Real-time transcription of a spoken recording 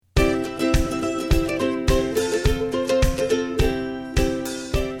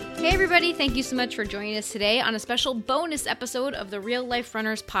thank you so much for joining us today on a special bonus episode of the Real Life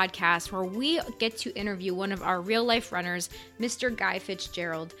Runners podcast, where we get to interview one of our real life runners, Mr. Guy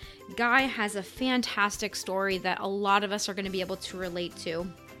Fitzgerald. Guy has a fantastic story that a lot of us are going to be able to relate to.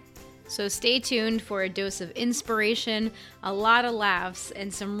 So stay tuned for a dose of inspiration, a lot of laughs,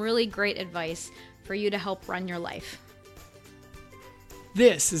 and some really great advice for you to help run your life.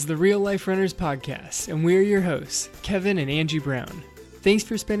 This is the Real Life Runners podcast, and we're your hosts, Kevin and Angie Brown. Thanks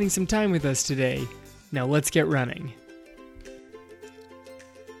for spending some time with us today. Now let's get running.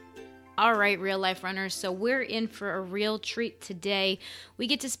 All right, real life runners. So we're in for a real treat today. We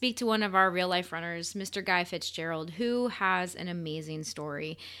get to speak to one of our real life runners, Mr. Guy Fitzgerald, who has an amazing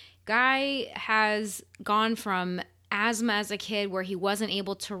story. Guy has gone from asthma as a kid where he wasn't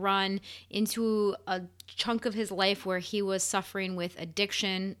able to run into a chunk of his life where he was suffering with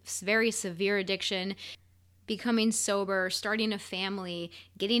addiction, very severe addiction, becoming sober, starting a family,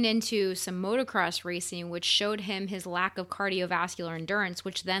 getting into some motocross racing, which showed him his lack of cardiovascular endurance,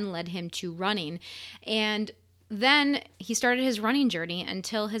 which then led him to running. And then he started his running journey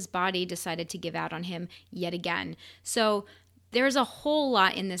until his body decided to give out on him yet again. So there's a whole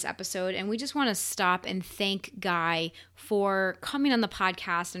lot in this episode, and we just want to stop and thank Guy for coming on the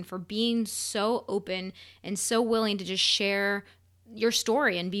podcast and for being so open and so willing to just share your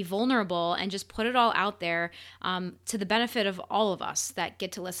story and be vulnerable and just put it all out there to the benefit of all of us that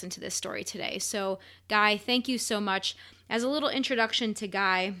get to listen to this story today. So, Guy, thank you so much. As a little introduction to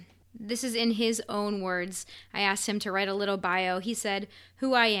Guy, this is in his own words. I asked him to write a little bio. He said,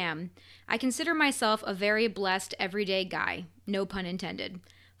 "Who I am. I consider myself a very blessed everyday guy, no pun intended.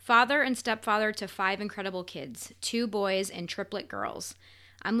 Father and stepfather to 5 incredible kids, 2 boys and triplet girls.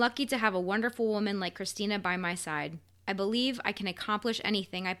 I'm lucky to have a wonderful woman like Christina by my side. I believe I can accomplish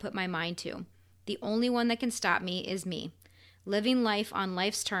anything I put my mind to. The only one that can stop me is me. Living life on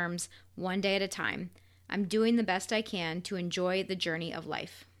life's terms, one day at a time. I'm doing the best I can to enjoy the journey of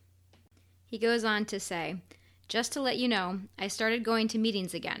life." He goes on to say, "Just to let you know, I started going to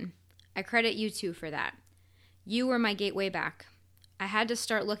meetings again. I credit you two for that. You were my gateway back. I had to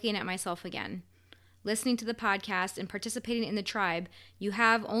start looking at myself again. Listening to the podcast and participating in the tribe, you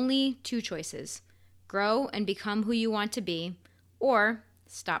have only 2 choices. Grow and become who you want to be, or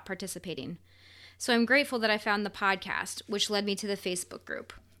stop participating. So I'm grateful that I found the podcast, which led me to the Facebook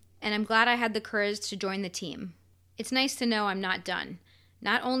group. And I'm glad I had the courage to join the team. It's nice to know I'm not done.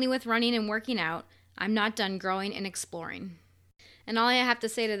 Not only with running and working out, I'm not done growing and exploring." And all I have to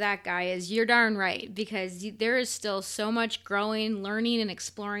say to that, Guy, is you're darn right, because there is still so much growing, learning, and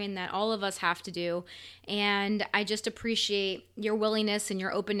exploring that all of us have to do. And I just appreciate your willingness and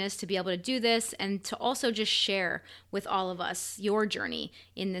your openness to be able to do this and to also just share with all of us your journey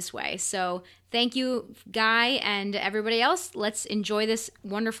in this way. So thank you, Guy, and everybody else. Let's enjoy this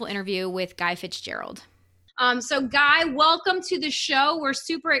wonderful interview with Guy Fitzgerald. So Guy, welcome to the show. We're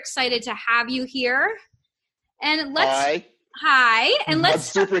super excited to have you here. And Hi. And I'm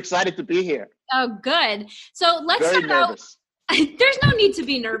super excited to be here. Oh, good. So let's Very start nervous. There's no need to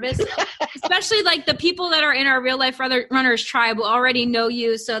be nervous, especially like the people that are in our Real Life Runners tribe will already know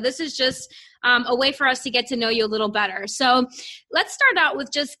you. So this is just a way for us to get to know you a little better. So let's start out with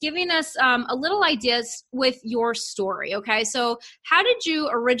just giving us a little ideas with your story. Okay. So how did you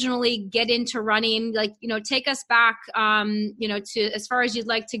originally get into running? Like, take us back, to as far as you'd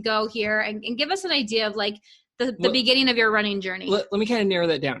like to go here and give us an idea of like the beginning of your running journey. Let me kind of narrow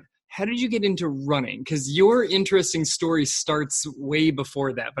that down. How did you get into running? Because your interesting story starts way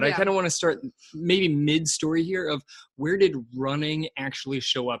before that. But I kind of want to start maybe mid-story here of where did running actually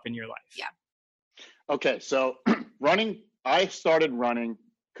show up in your life? Yeah. Okay, so I started running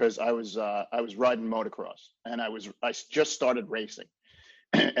because I was riding motocross, and I just started racing.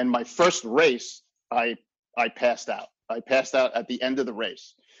 And my first race, I passed out. I passed out at the end of the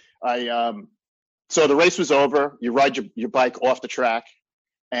race. So the race was over. You ride your bike off the track,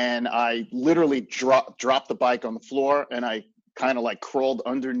 and I literally dropped the bike on the floor, and I kind of like crawled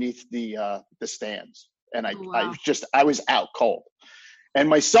underneath the stands, and I was out cold. And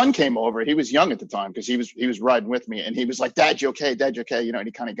my son came over. He was young at the time because he was riding with me, and he was like, "Dad, you okay? Dad, you okay?" And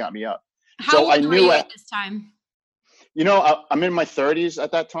he kind of got me up. How old were you at this time? I'm in my 30s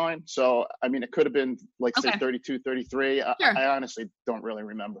at that time. So, I mean, it could have been like, say 32, 33. Sure. I honestly don't really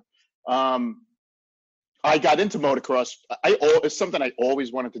remember. I got into motocross. It's something I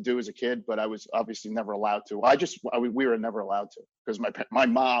always wanted to do as a kid, but I was obviously never allowed to. We were never allowed to because my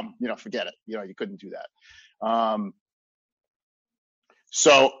mom, forget it. You couldn't do that.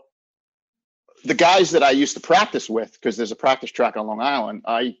 So the guys that I used to practice with, because there's a practice track on Long Island,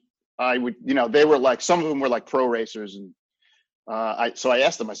 I would, they were like, some of them were like pro racers, and So I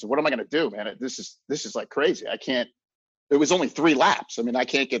asked him, I said, what am I going to do, man? This is like crazy. I can't, it was only 3 laps. I mean, I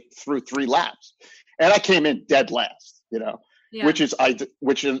can't get through 3 laps. And I came in dead last, yeah. which is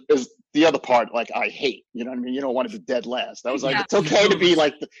the other part, like, I hate, you know what I mean? You don't want to be dead last. I was like, it's okay to be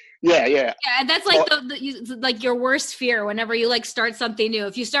like, yeah. Yeah, and that's like like your worst fear whenever you like start something new.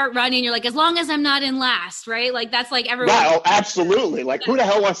 If you start running, you're like, as long as I'm not in last, right? Like, that's like everyone. Right, oh, absolutely. Like, who the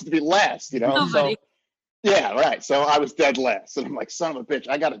hell wants to be last, Nobody. So, yeah, right. So I was dead last. And I'm like, son of a bitch,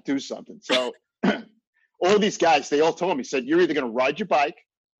 I got to do something. So all these guys, they all told me, said, you're either going to ride your bike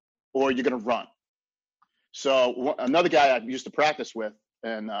or you're going to run. So another guy I used to practice with,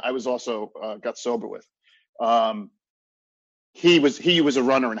 and I was also got sober with, he was a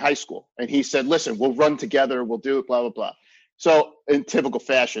runner in high school, and he said, listen, we'll run together, we'll do it, blah, blah, blah. So in typical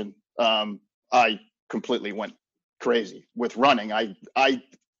fashion, I completely went crazy with running. I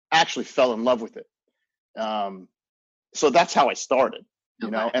actually fell in love with it. So that's how I started, you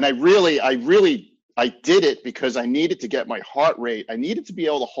know, and I did it because I needed to get my heart rate. I needed to be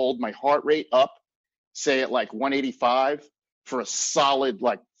able to hold my heart rate up, say at like 185 for a solid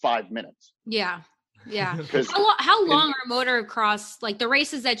like 5 minutes. Yeah. How long are motocross, like the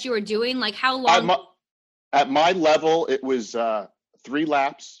races that you were doing, like how long? At my level, it was 3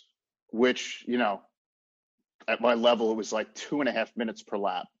 laps, which, at my level, it was like 2.5 minutes per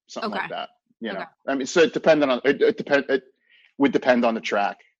lap, something like that. I mean, so it would depend on the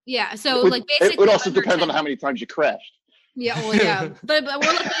track. Yeah. So like basically it would also depend on how many times you crashed. Yeah. Well, yeah. but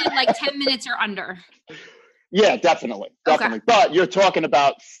we're looking at like 10 minutes or under. Yeah, definitely. Okay. But you're talking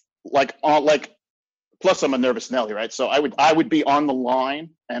about plus I'm a nervous Nelly, right? So I would be on the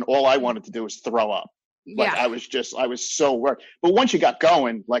line and all I wanted to do was throw up. Like I was so worried. But once you got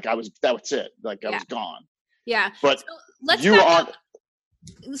going, like that was it. Like I was gone. Yeah. But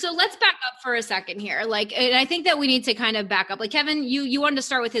so let's back up for a second here. Like, and I think that we need to kind of back up. Like Kevin, you wanted to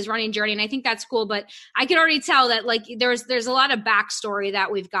start with his running journey, and I think that's cool, but I can already tell that like there's a lot of backstory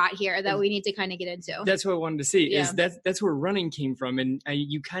that we've got here that we need to kind of get into. That's what I wanted to see is that's where running came from. And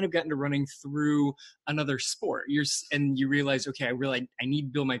you kind of got into running through another sport. And you realize, okay, I need to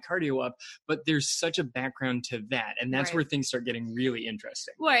build my cardio up, but there's such a background to that. And that's where things start getting really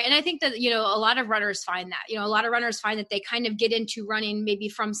interesting. Right. And I think that, a lot of runners find that, a lot of runners find that they kind of get into running maybe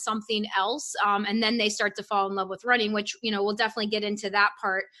from something else. And then they start to fall in love with running, which, we'll definitely get into that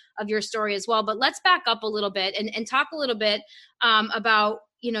part of your story as well. But let's back up a little bit and talk a little bit about,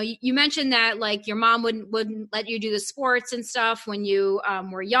 you mentioned that like your mom wouldn't let you do the sports and stuff when you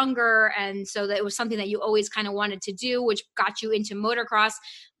were younger. And so that it was something that you always kind of wanted to do, which got you into motocross.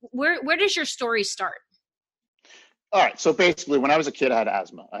 Where does your story start? All right. So basically when I was a kid, I had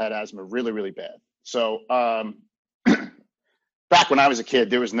asthma. I had asthma really, really bad. So, back when I was a kid,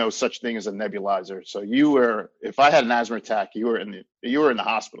 there was no such thing as a nebulizer. So if I had an asthma attack, you were in the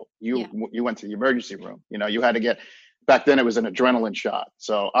hospital. You went to the emergency room. You had to get, back then it was an adrenaline shot.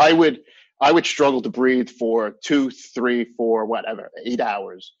 So I would struggle to breathe for 2, 3, 4, whatever, 8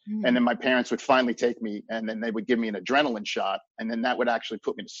 hours. Mm-hmm. And then my parents would finally take me and then they would give me an adrenaline shot. And then that would actually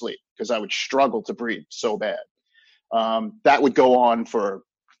put me to sleep because I would struggle to breathe so bad. That would go on for,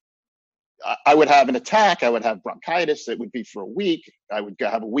 I would have an attack. I would have bronchitis. It would be for a week. I would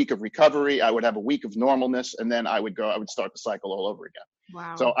have a week of recovery. I would have a week of normalness. And then I would start the cycle all over again.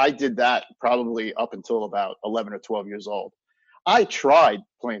 Wow. So I did that probably up until about 11 or 12 years old. I tried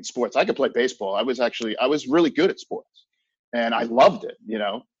playing sports. I could play baseball. I was really good at sports and I loved it.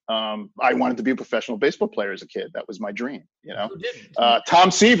 I wanted to be a professional baseball player as a kid. That was my dream.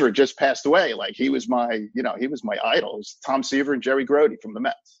 Tom Seaver just passed away. Like he was my idol. It was Tom Seaver and Jerry Grody from the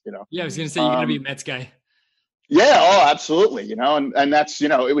Mets. Yeah, I was going to say you're going to be a Mets guy. Yeah, oh, absolutely. And that's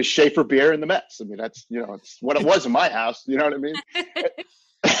it was Schaefer beer and the Mets. I mean, that's it's what it was in my house. You know what I mean?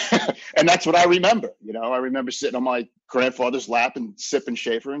 And that's what I remember. I remember sitting on my grandfather's lap and sipping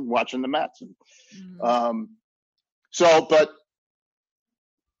Schaefer and watching the Mets. And, but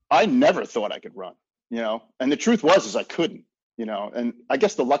I never thought I could run, and the truth is I couldn't, and I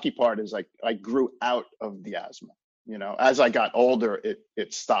guess the lucky part is I grew out of the asthma, as I got older,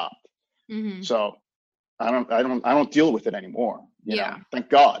 it stopped. Mm-hmm. So I don't deal with it anymore. You know, thank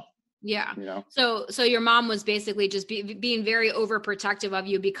God. Yeah. So your mom was basically just being very overprotective of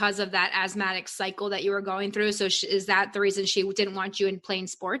you because of that asthmatic cycle that you were going through. So is that the reason she didn't want you in playing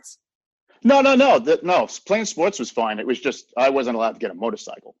sports? No. Playing sports was fine. It was just I wasn't allowed to get a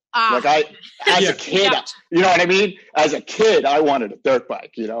motorcycle. As a kid, you know what I mean? As a kid, I wanted a dirt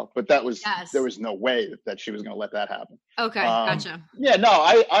bike, but there was no way that she was going to let that happen. Okay, gotcha. Yeah, no,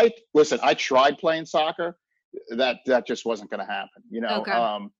 I listen. I tried playing soccer. That just wasn't going to happen. Okay.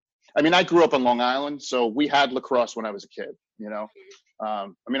 I mean, I grew up on Long Island, so we had lacrosse when I was a kid, you know. I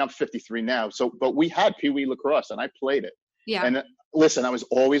mean, I'm 53 now, but we had Pee Wee lacrosse, and I played it. Yeah. And listen, I was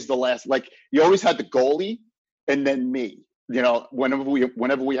always the last. Like, you always had the goalie, and then me. You know, whenever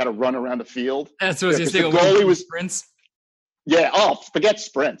we had to run around the field. That's what I was the going to say. Goalie was sprints. Yeah. Oh, forget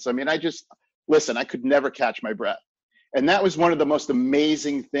sprints. I mean, listen. I could never catch my breath, and that was one of the most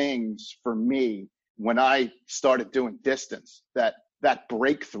amazing things for me when I started doing distance. That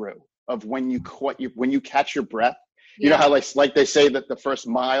breakthrough of when you catch your breath. You know how like they say that the first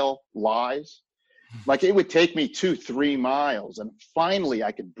mile lies? Like, it would take me 2-3 miles, and finally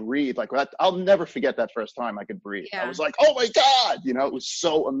I could breathe. Like, I'll never forget that first time I could breathe. Yeah. I was like, oh my God, you know, it was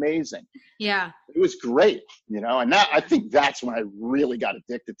so amazing. Yeah. It was great, you know, and I think that's when I really got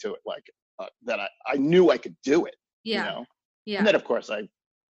addicted to it. Like, that I knew I could do it. Yeah. You know? Yeah. And then, of course, I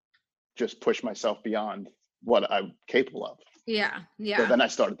just pushed myself beyond what I'm capable of. Yeah. Yeah. So then I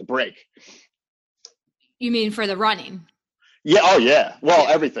started to break. You mean for the running? Yeah. Oh, yeah. Well,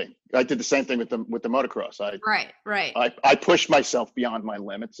 everything. I did the same thing with the motocross. Right. I pushed myself beyond my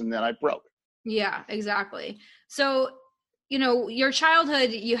limits, and then I broke. Yeah, exactly. So, you know, your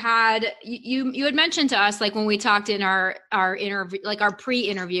childhood, you had mentioned to us, like when we talked in our interview, like our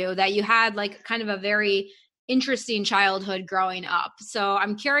pre-interview, that you had like kind of a very interesting childhood growing up. So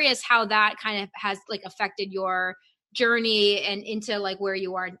I'm curious how that kind of has like affected your journey and into like where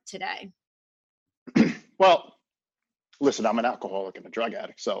you are today. Well, listen, I'm an alcoholic and a drug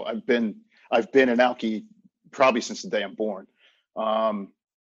addict, so I've been an alkie probably since the day I'm born. The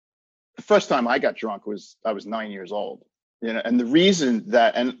first time I got drunk I was 9 years old, you know, and the reason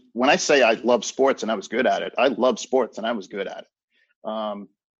that, and when I say I love sports and I was good at it, I love sports and I was good at it.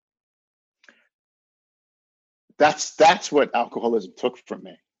 That's what alcoholism took from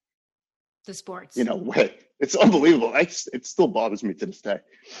me. The sports. You know, way. It's unbelievable. It still bothers me to this day.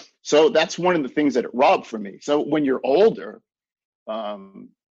 So that's one of the things that it robbed from me. So when you're older, and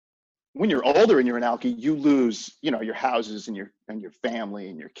you're an alkie, you lose, you know, your houses and your family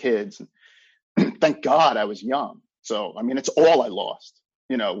and your kids. And thank God I was young. So, I mean, it's all I lost,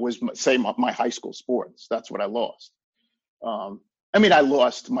 you know, was my high school sports. That's what I lost. I mean, I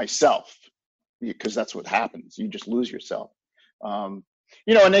lost myself, because that's what happens. You just lose yourself.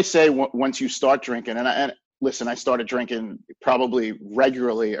 You know, and they say once you start drinking, and listen, I started drinking probably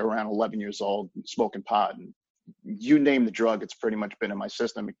regularly around 11 years old, smoking pot, and you name the drug, it's pretty much been in my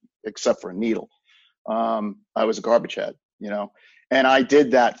system, except for a needle. I was a garbage head, you know, and I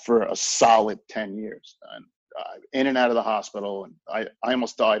did that for a solid 10 years, and in and out of the hospital, and I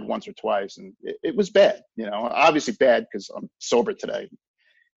almost died once or twice, and it was bad, you know, obviously bad because I'm sober today.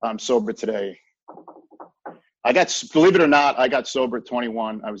 Believe it or not, I got sober at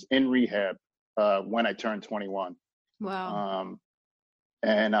 21. I was in rehab when I turned 21. Wow.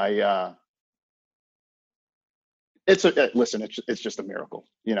 And listen, it's just a miracle,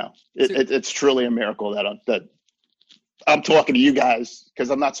 you know. It's truly a miracle that I'm talking to you guys, because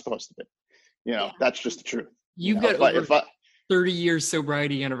I'm not supposed to be. You know, That's just the truth. You've got over 30 years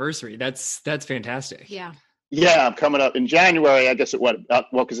sobriety anniversary. That's fantastic. Yeah. Yeah, I'm coming up in January. I guess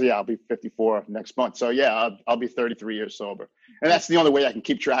because I'll be 54 next month. So yeah, I'll be 33 years sober, and that's the only way I can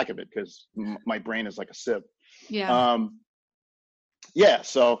keep track of it, because my brain is like a sieve. Yeah. Yeah.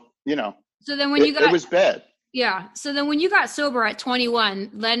 So, you know. So then when it was bad. Yeah. So then when you got sober at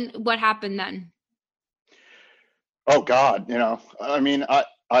 21, then what happened then? Oh God, you know. I mean,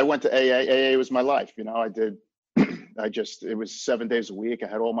 I went to AA. AA was my life. You know, I did. It was 7 days a week. I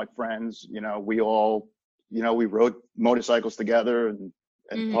had all my friends. You know, we all. You know, we rode motorcycles together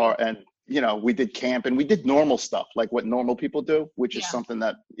and you know, we did camp, and we did normal stuff like what normal people do, which is something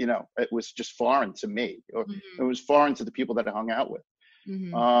that, you know, it was just foreign to me, or it was foreign to the people that I hung out with.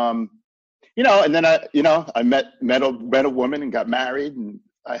 Mm-hmm. You know, and then I met a woman and got married, and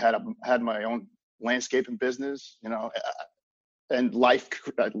I had my own landscaping business, you know, and life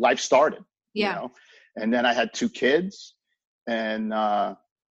started, you know, and then I had 2 kids, and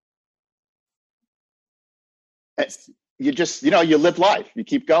you just, you know, you live life, you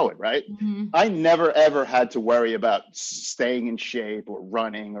keep going, right? Mm-hmm. I never ever had to worry about staying in shape or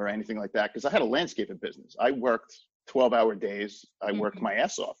running or anything like that, because I had a landscaping business. I worked 12-hour days. I worked my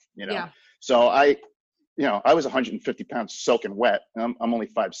ass off, you know. So I was 150 pounds soaking wet. I'm only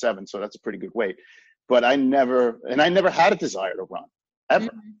 5'7", so that's a pretty good weight. But I never had a desire to run, ever.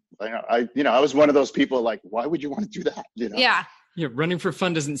 I was one of those people like, why would you want to do that? You know? Yeah, running for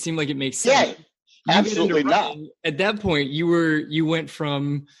fun doesn't seem like it makes sense. Yeah. Absolutely not. At that point, you went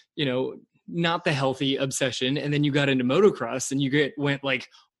from, you know, not the healthy obsession, and then you got into motocross, and you went like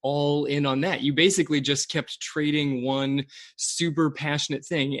all in on that. You basically just kept trading one super passionate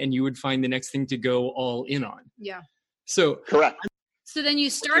thing and you would find the next thing to go all in on. Yeah. So correct. So then you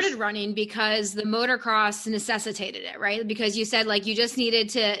started running because the motocross necessitated it, right? Because you said like you just needed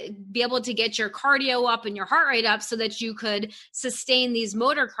to be able to get your cardio up and your heart rate up so that you could sustain these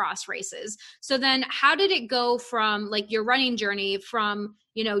motocross races. So then how did it go from like your running journey from,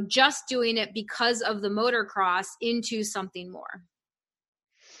 you know, just doing it because of the motocross into something more?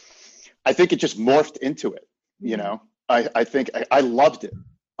 I think it just morphed into it. You know, I think I loved it.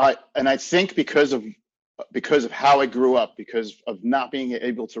 I think because of how I grew up, because of not being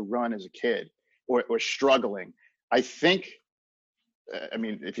able to run as a kid or struggling, I think, I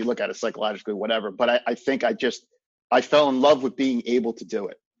mean, if you look at it psychologically, whatever, but I think I fell in love with being able to do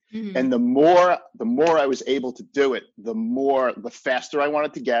it. Mm-hmm. And the more I was able to do it, the faster I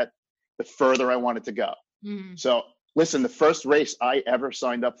wanted to get, the further I wanted to go. Mm-hmm. So listen, the first race I ever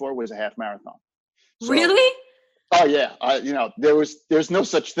signed up for was a half marathon. So, really? Oh yeah, you know, there's no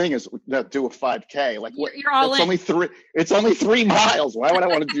such thing as do a 5K. Like you're all in. It's only 3 miles. Why would I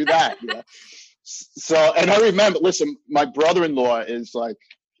want to do that? You know? So, and I remember, listen, my brother-in-law is like,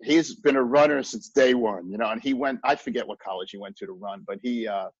 he's been a runner since day one, you know, and he went, I forget what college he went to run, but he's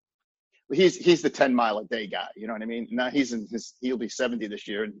the 10 mile a day guy. You know what I mean? Now he'll be 70 this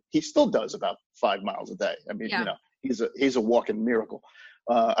year and he still does about 5 miles a day. I mean, you know, he's a walking miracle.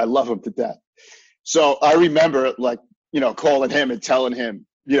 I love him to death. So I remember, like, you know, calling him and telling him,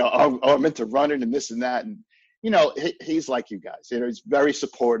 you know, oh, I'm into running and this and that. And, you know, he's like you guys, you know, he's very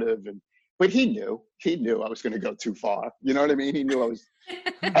supportive. But he knew I was going to go too far. You know what I mean? He knew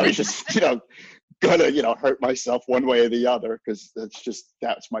I was just, you know, gonna, you know, hurt myself one way or the other, because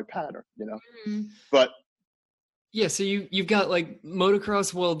that's my pattern, you know. Mm-hmm. But yeah, so you've got like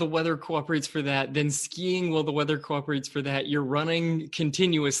motocross, well, the weather cooperates for that. Then skiing, well, the weather cooperates for that. You're running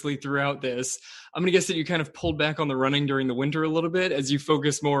continuously throughout this. I'm going to guess that you kind of pulled back on the running during the winter a little bit as you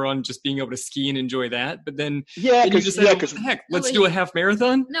focus more on just being able to ski and enjoy that. But then, you just said, what the heck, let's do a half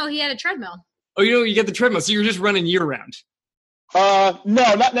marathon? No, he had a treadmill. Oh, you get the treadmill. So you're just running year round.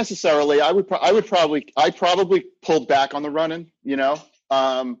 No, not necessarily. I probably pulled back on the running, you know.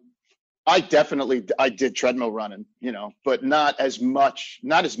 I did treadmill running, you know, but not as much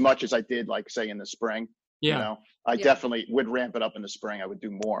as I did, like, say, in the spring. Yeah. You know, I definitely would ramp it up in the spring. I would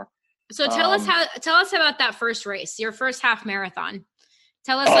do more. So tell us about that first race, your first half marathon.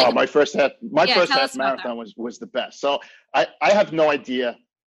 Tell us. My first half marathon was the best. So I have no idea.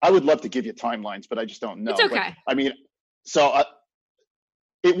 I would love to give you timelines, but I just don't know. It's okay. But, I mean,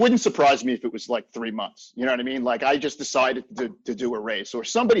 it wouldn't surprise me if it was like 3 months. You know what I mean? Like, I just decided to do a race, or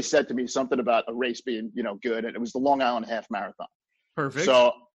somebody said to me something about a race being, you know, good. And it was the Long Island Half Marathon. Perfect.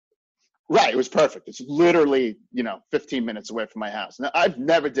 So, right. It was perfect. It's literally, you know, 15 minutes away from my house. Now, I've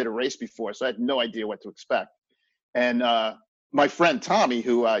never did a race before, so I had no idea what to expect. And my friend Tommy,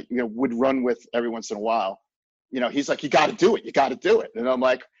 who, you know, would run with every once in a while, you know, he's like, you got to do it. You got to do it. And I'm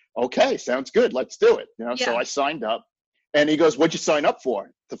like, okay, sounds good. Let's do it. You know, So I signed up. And he goes, what'd you sign up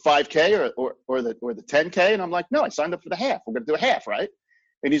for? The 5K or the 10K? And I'm like, no, I signed up for the half. We're going to do a half, right?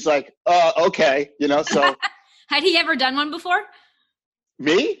 And he's like, okay. You know, so. Had he ever done one before?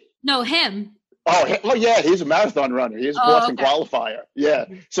 Me? No, him. Oh yeah, he's a marathon runner. He's a Boston qualifier. Yeah.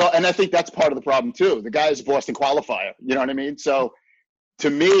 So, and I think that's part of the problem too. The guy is a Boston qualifier. You know what I mean? So to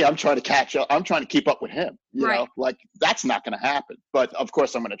me, I'm trying to catch up. I'm trying to keep up with him. You know, like, that's not going to happen. But of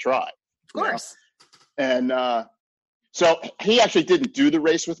course, I'm going to try. Of course. You know? And, so he actually didn't do the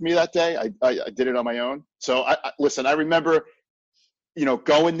race with me that day. I did it on my own. So listen, I remember, you know,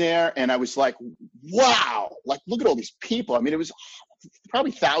 going there and I was like, wow, like, look at all these people. I mean, it was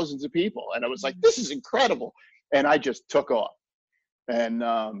probably thousands of people. And I was like, this is incredible. And I just took off. And,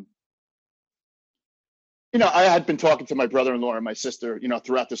 you know, I had been talking to my brother-in-law and my sister, you know,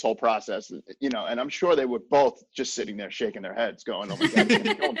 throughout this whole process, you know, and I'm sure they were both just sitting there shaking their heads going, oh my God, he's going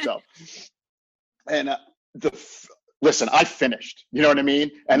to kill himself. And listen, I finished, you know what I mean?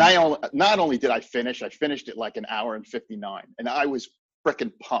 And not only did I finished it like an hour and 59, and I was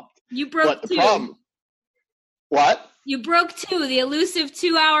freaking pumped. You broke two. Problem, what? You broke two, the elusive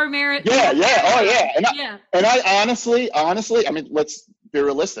 2-hour marathon. Yeah. And I honestly, I mean, let's be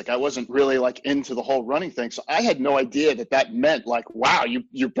realistic. I wasn't really like into the whole running thing. So I had no idea that meant like, wow, you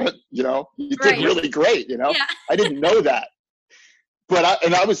did really great. You know, yeah. I didn't know that, but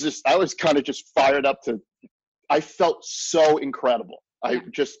I was kind of just fired up I felt so incredible. Yeah.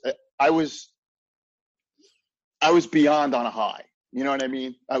 I was beyond on a high. You know what I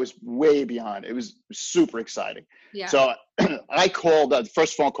mean? I was way beyond. It was super exciting. Yeah. So I called. The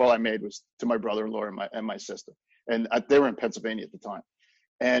first phone call I made was to my brother-in-law and my sister, and they were in Pennsylvania at the time.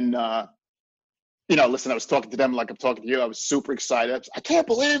 And, listen, I was talking to them like I'm talking to you. I was super excited. I can't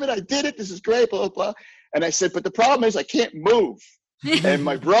believe it. I did it. This is great, blah, blah, blah. And I said, but the problem is I can't move. And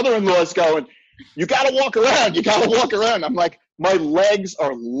my brother-in-law is going, you got to walk around. You got to walk around. I'm like, my legs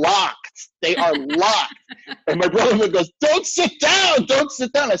are locked. They are locked. And my brother-in-law goes, don't sit down. Don't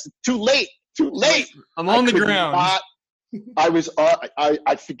sit down. I said, too late. I'm on the ground. I was,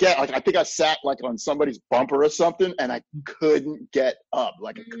 I forget, like, I think I sat like on somebody's bumper or something, and I couldn't get up.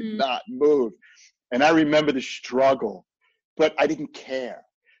 Like, I could not move. And I remember the struggle, but I didn't care.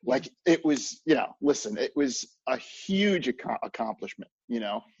 Like, it was, listen, it was a huge accomplishment,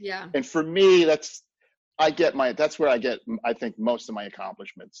 Yeah. And for me, that's where I get, I think, most of my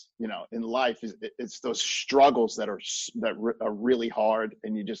accomplishments, in life. It's those struggles that are really hard,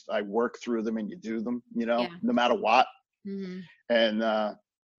 and I work through them and you do them, no matter what. Mm-hmm.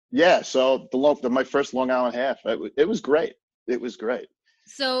 And so my first Long Island half, it was great. It was great.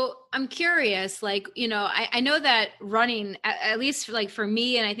 So I'm curious, like, I know that running, at least like for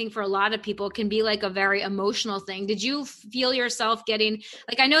me, and I think for a lot of people, can be like a very emotional thing. Did you feel yourself getting,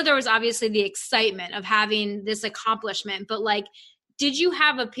 like, I know there was obviously the excitement of having this accomplishment, but like, did you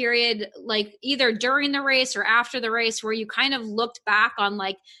have a period, like either during the race or after the race, where you kind of looked back on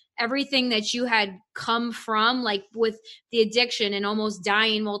like everything that you had come from, like with the addiction and almost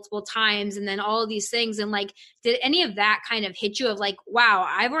dying multiple times, and then all of these things, and like, did any of that kind of hit you of like, wow,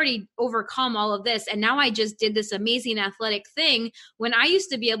 I've already overcome all of this, and now I just did this amazing athletic thing when I used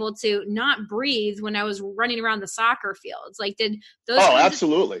to be able to not breathe when I was running around the soccer fields? Like, did those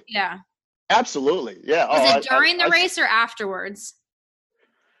absolutely. Yeah, absolutely. Yeah. Was it during the race or afterwards?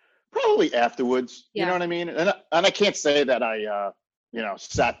 Probably afterwards. You know what I mean? And I can't say that I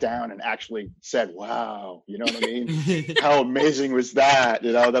sat down and actually said, wow, you know what I mean? How amazing was that?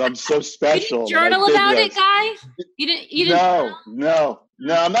 That I'm so special. Did you journal about it, Guy? You didn't No,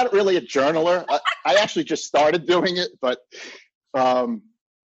 I'm not really a journaler. I actually just started doing it, but, I'm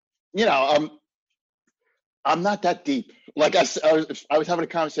not that deep. Like I was having a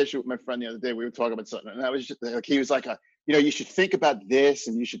conversation with my friend the other day. We were talking about something, and I was just like, he was like, you should think about this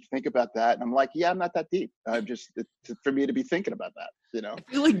and you should think about that. And I'm like, yeah, I'm not that deep. I'm just, for me to be thinking about that, I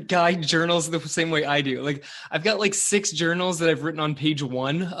feel like Guy journals the same way I do. Like, I've got like 6 journals that I've written on page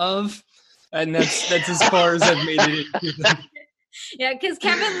 1 of, and that's as far as I've made it. Yeah, because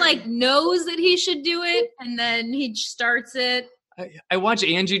Kevin like knows that he should do it, and then he starts it. I watch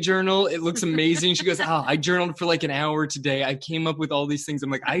Angie journal. It looks amazing. She goes, I journaled for like an hour today. I came up with all these things. I'm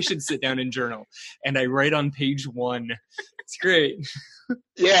like, I should sit down and journal. And I write on page 1. It's great.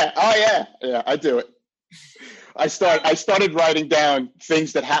 Yeah. Oh yeah. Yeah. I do it. I started writing down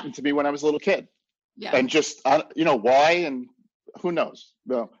things that happened to me when I was a little kid. Yeah. And just, why, and who knows?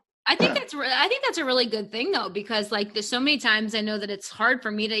 No. I think that's a really good thing though, because like there's so many times I know that it's hard for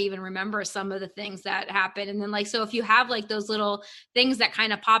me to even remember some of the things that happen. And then like, so if you have like those little things that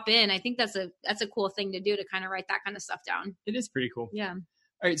kind of pop in, I think that's a cool thing to do, to kind of write that kind of stuff down. It is pretty cool. Yeah.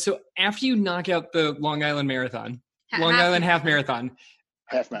 All right. So after you knock out the Long Island Marathon, half marathon,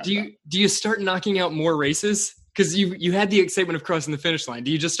 do you start knocking out more races? Because you had the excitement of crossing the finish line.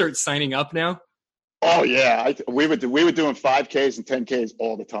 Do you just start signing up now? Oh yeah, we were doing 5Ks and 10Ks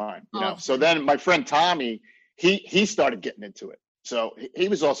all the time. So then my friend Tommy, he started getting into it. So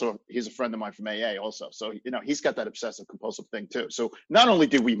he's a friend of mine from AA also. So he's got that obsessive compulsive thing too. So not only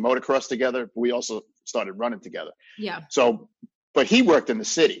did we motocross together, but we also started running together. Yeah. So, but he worked in the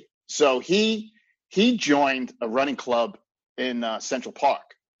city. So he joined a running club in Central Park.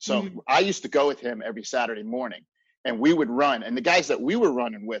 So I used to go with him every Saturday morning, and we would run. And the guys that we were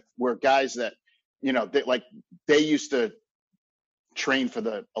running with were guys that, they used to train for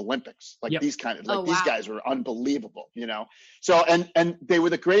the Olympics. Like these guys were unbelievable, So, and they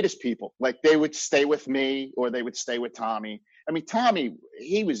were the greatest people. Like they would stay with me or they would stay with Tommy. I mean, Tommy,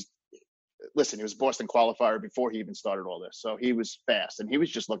 he was a Boston qualifier before he even started all this. So he was fast and he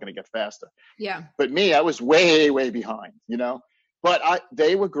was just looking to get faster. Yeah. But me, I was way, way behind, But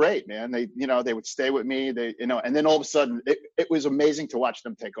they were great, man. They would stay with me. And then all of a sudden, it was amazing to watch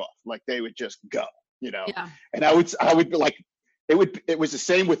them take off. Like they would just go, Yeah. And I would be like, it was the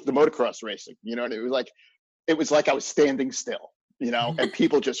same with the motocross racing, And it was like I was standing still, and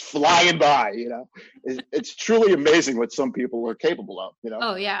people just flying by, It's truly amazing what some people are capable of,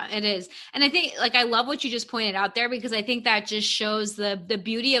 Oh yeah, it is. And I think I love what you just pointed out there, because I think that just shows the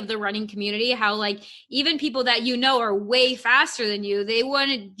beauty of the running community, how even people that are way faster than you, they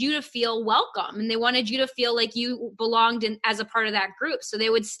wanted you to feel welcome and they wanted you to feel like you belonged in as a part of that group. So they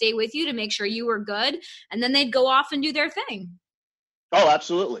would stay with you to make sure you were good, and then they'd go off and do their thing. Oh,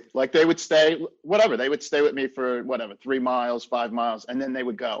 absolutely. Like they would stay, whatever. They would stay with me for whatever, 3 miles, 5 miles, and then they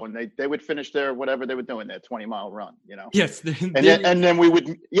would go and they would finish their whatever they were doing, their 20-mile run, you know. Yes, And then we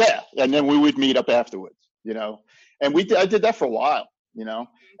would, yeah, and then we would meet up afterwards, you know. And I did that for a while, you know.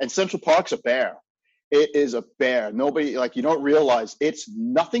 And Central Park's a bear. It is a bear. Nobody, like, you don't realize it's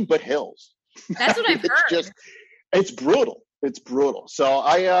nothing but hills. That's what I've heard. It's brutal. It's brutal. So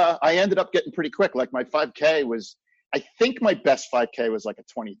I ended up getting pretty quick. Like my 5K was, I think my best 5K was like a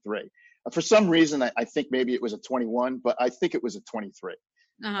 23. For some reason, I think maybe it was a 21, but I think it was a 23.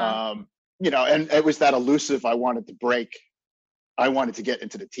 Uh-huh. You know, and it was that elusive. I wanted to break. I wanted to get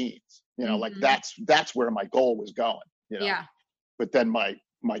into the teens. You know, like that's where my goal was going. You know? Yeah. But then my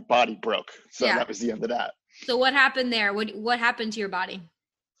body broke, so that was the end of that. So what happened there? What happened to your body?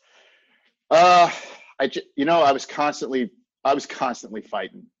 I was constantly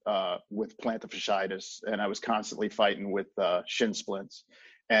fighting with plantar fasciitis, and I was constantly fighting with shin splints,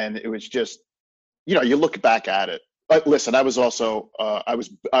 and it was just, you know, you look back at it. But listen, I was also I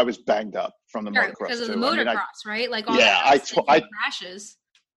was banged up from the motocross because of too. the motocross, right? Like all I crashes.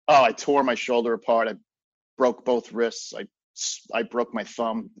 Oh, I tore my shoulder apart. I broke both wrists. I broke my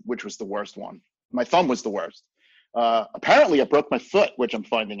thumb, which was the worst one. My thumb was the worst. Apparently, I broke my foot, which I'm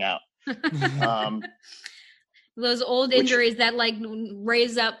finding out. Those old injuries that like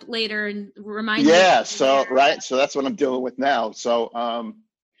raise up later and remind you. Yeah. So right. So that's what I'm dealing with now. So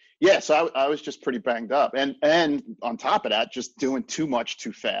so I was just pretty banged up, and on top of that, just doing too much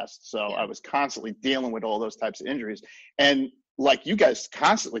too fast. So I was constantly dealing with all those types of injuries, and like you guys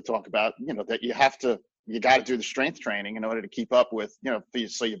constantly talk about, you know, that you got to do the strength training in order to keep up with, you know,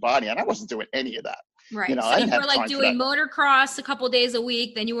 so your body. And I wasn't doing any of that. Right. You know, so you were like doing motocross a couple days a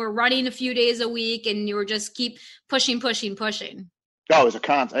week, then you were running a few days a week, and you were just keep pushing. Oh, it was it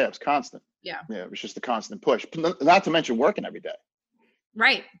was constant. Yeah. Yeah. It was just a constant push. Not to mention working every day.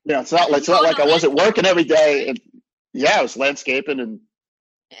 Right. Yeah. It's not like I wasn't working every day. And yeah, I was landscaping and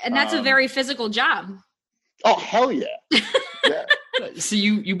that's a very physical job. Oh, hell yeah. Yeah. So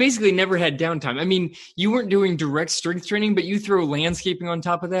you basically never had downtime. I mean, you weren't doing direct strength training, but you throw landscaping on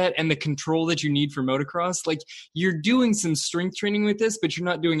top of that and the control that you need for motocross. Like, you're doing some strength training with this, but you're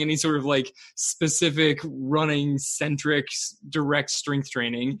not doing any sort of like specific running centric direct strength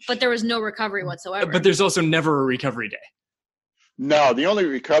training. But there was no recovery whatsoever. But there's also never a recovery day. No, the only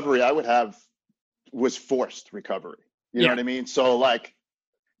recovery I would have was forced recovery. You know what I mean? So like,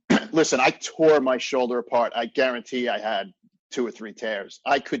 listen, I tore my shoulder apart. I guarantee I had 2 or 3 tears.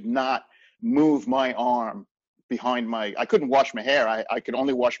 I could not move my arm behind I couldn't wash my hair. I could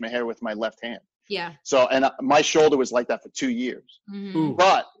only wash my hair with my left hand. Yeah. So, and my shoulder was like that for 2 years,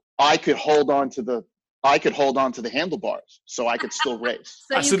 but I could hold on to the handlebars, so I could still race.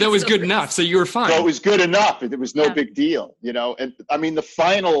 So that was good enough. So you were fine. So it was good enough. It was no big deal, you know? And I mean, the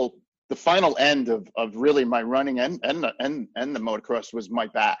final end of really my running and the motocross was my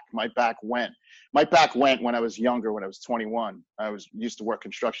back. My back went when I was younger, when I was 21. I used to work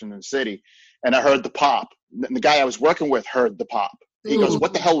construction in the city, and I heard the pop. And the guy I was working with heard the pop. He goes,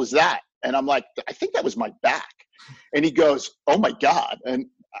 "What the hell was that?" And I'm like, "I think that was my back." And he goes, "Oh my God." And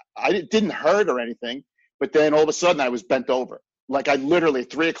I didn't hurt or anything, but then all of a sudden I was bent over. Like, I literally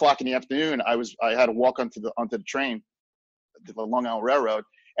 3:00 in the afternoon, I had to walk onto the train, the Long Island Railroad.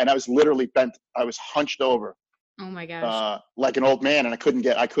 And I was literally bent. I was hunched over. Oh my gosh. Like an old man, and I couldn't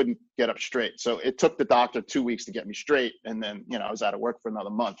get up straight. So it took the doctor 2 weeks to get me straight, and then, you know, I was out of work for another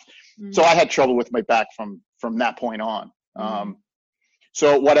month. So I had trouble with my back from that point on.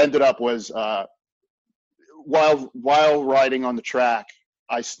 So what ended up was while riding on the track,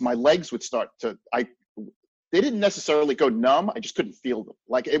 my legs would start to they didn't necessarily go numb. I just couldn't feel them.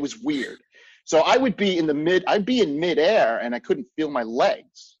 Like, it was weird. So I'd be in midair, and I couldn't feel my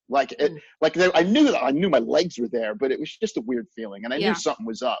legs. I knew my legs were there, but it was just a weird feeling, and I knew something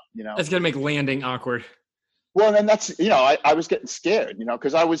was up. You know, that's gonna make landing awkward. Well, then that's, you know, I was getting scared, you know,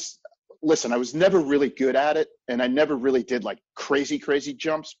 because I was never really good at it, and I never really did like crazy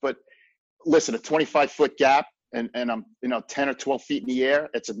jumps. But listen, a 25-foot gap, and I'm, you know, 10 or 12 feet in the air.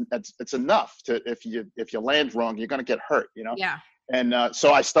 It's enough to, if you land wrong, you're gonna get hurt. You know. Yeah. And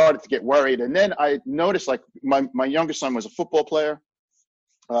so I started to get worried. And then I noticed, like, my younger son was a football player,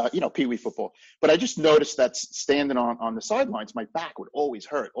 you know, Pee Wee football. But I just noticed that standing on the sidelines, my back would always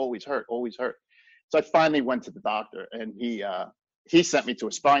hurt. So I finally went to the doctor, and he sent me to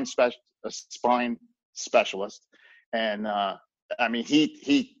a spine specialist. And I mean,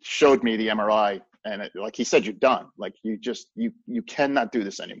 he showed me the MRI, and like he said, "You're done. Like, you cannot do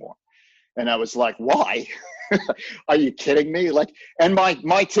this anymore." And I was like, "Why? Are you kidding me?" Like, and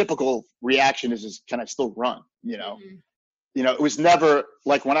my typical reaction is, can I still run? You know? it was never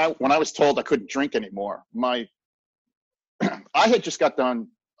like when I was told I couldn't drink anymore, I had just got done.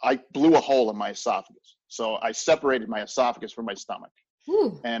 I blew a hole in my esophagus. So I separated my esophagus from my stomach.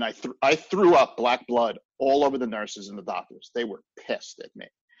 Ooh. And I threw up black blood all over the nurses and the doctors. They were pissed at me.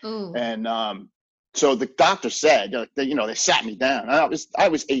 Ooh. And so the doctor said, they sat me down. I was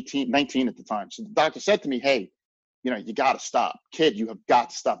 19 at the time. So the doctor said to me, hey, you got to stop. Kid, you have got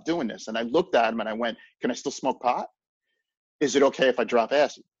to stop doing this. And I looked at him and I went, can I still smoke pot? Is it okay if I drop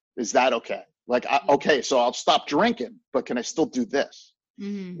acid? Is that okay? Like, okay, so I'll stop drinking, but can I still do this?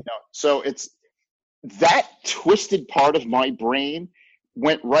 Mm-hmm. So it's that twisted part of my brain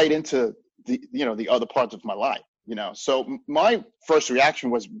went right into the other parts of my life. So my first reaction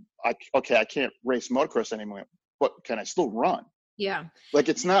was, I can't race motocross anymore, but can I still run? Yeah. Like,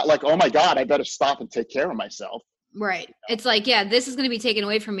 it's not like, oh my God, I better stop and take care of myself. Right. It's like, yeah, this is going to be taken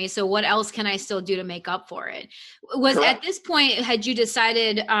away from me. So what else can I still do to make up for it? Was Correct. At this point, had you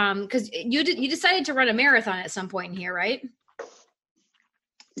decided, cause you decided to run a marathon at some point in here, right?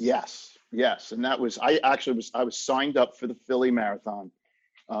 Yes. And that was, I was signed up for the Philly Marathon.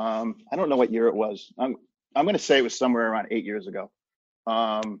 I don't know what year it was. I'm going to say it was somewhere around 8 years ago.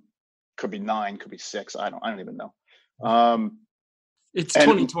 Could be 9, could be 6. I don't even know. It's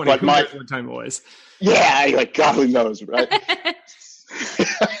 2020. Who knows what time it was? Yeah, God who knows, right?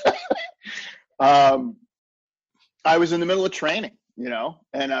 I was in the middle of training,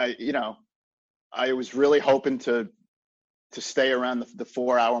 and I was really hoping to stay around the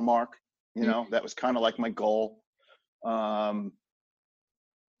 4-hour mark. That was kind of like my goal. I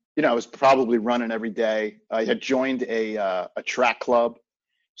was probably running every day. I had joined a track club,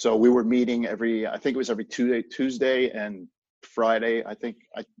 so we were meeting I think it was every Tuesday and Friday. I think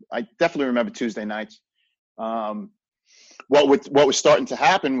I definitely remember Tuesday nights. What was starting to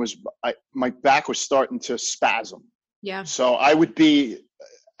happen was my back was starting to spasm. Yeah. So I would be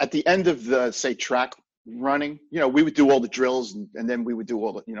at the end of the, say, track running, we would do all the drills and then we would do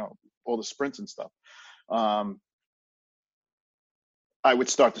all the, all the sprints and stuff. I would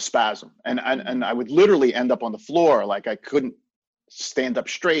start to spasm and I would literally end up on the floor. Like I couldn't stand up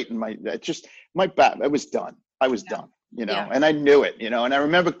straight and my back, I was done. I was done, and I knew it, and I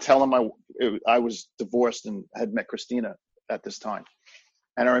remember telling I was divorced and had met Christina at this time.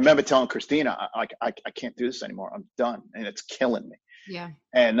 And I remember telling Christina, I can't do this anymore. I'm done. And it's killing me. Yeah.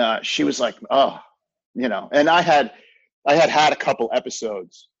 And she was like, oh, and I had a couple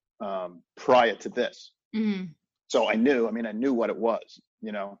episodes prior to this. Mm-hmm. So I knew what it was,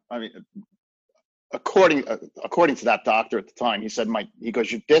 according to that doctor at the time, he said, he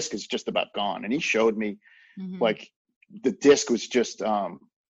goes, your disc is just about gone. And he showed me like the disc was just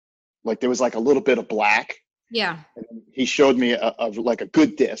like there was like a little bit of black. Yeah. And he showed me a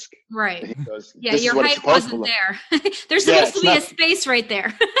good disc. Right. And he goes, yeah, your height wasn't there. There's supposed to be a space right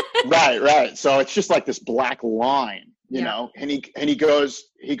there. Right. So it's just like this black line, you know, and he goes,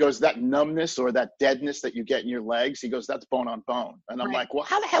 that numbness or that deadness that you get in your legs, he goes, that's bone on bone. And I'm like, well,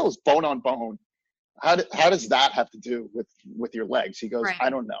 how the hell is bone on bone? How does that have to do with your legs? He goes, I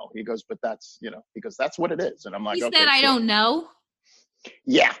don't know. He goes, but that's, he goes, that's what it is. And I'm like, he said, I don't know.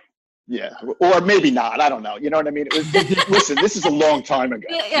 Yeah. Yeah. Or maybe not. I don't know. You know what I mean? Listen, this is a long time ago.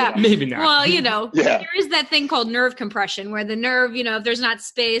 Yeah. Maybe not. Well, there is that thing called nerve compression where the nerve, if there's not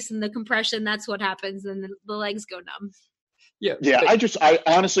space and the compression, that's what happens. And the legs go numb. Yeah. Yeah. I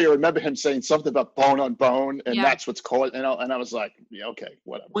honestly remember him saying something about bone on bone and that's what's called, and I was like, yeah, okay,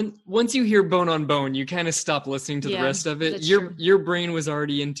 whatever. Once you hear bone on bone, you kind of stop listening to the rest of it. Your brain was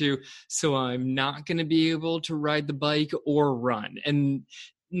already into, so I'm not going to be able to ride the bike or run. And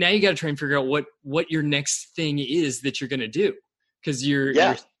now you got to try and figure out what your next thing is that you're going to do. Cause you're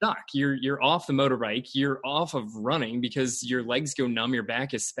stuck. You're off the motorbike. You're off of running because your legs go numb. Your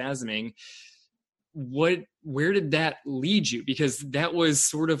back is spasming. Where did that lead you? Because that was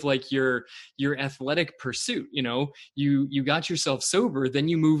sort of like your athletic pursuit. You got yourself sober, then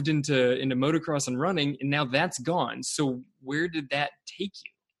you moved into motocross and running, and now that's gone. So where did that take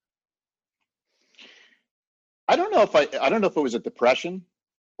you? I don't know if it was a depression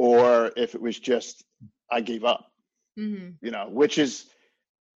or if it was just, I gave up, which is,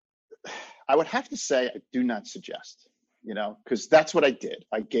 I would have to say, I do not suggest, because that's what I did.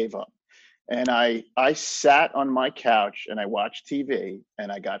 I gave up. And I sat on my couch and I watched TV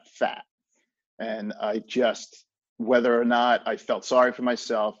and I got fat. And I just, whether or not I felt sorry for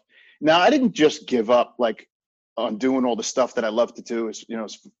myself. Now, I didn't just give up like on doing all the stuff that I love to do, is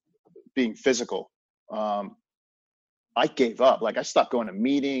being physical. I gave up. Like I stopped going to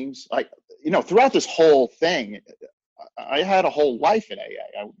meetings. Throughout this whole thing, I had a whole life in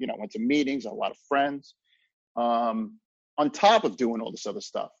AA. I went to meetings, a lot of friends. on top of doing all this other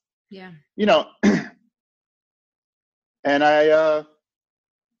stuff. Yeah. You know, and I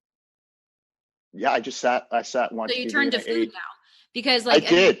sat and watched So you TV turned to and I food ate. now because I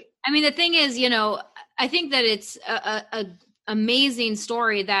did. I mean, the thing is, you know, I think that it's a amazing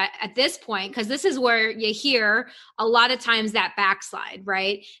story that at this point, because this is where you hear a lot of times that backslide,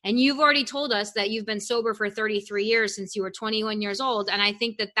 right? And you've already told us that you've been sober for 33 years since you were 21 years old. And I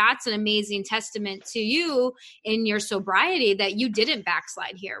think that that's an amazing testament to you in your sobriety that you didn't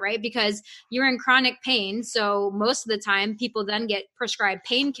backslide here, right? Because you're in chronic pain. So most of the time people then get prescribed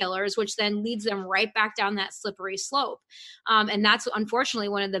painkillers, which then leads them right back down that slippery slope. And that's unfortunately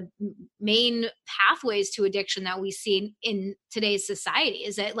one of the main pathways to addiction that we see in today's society,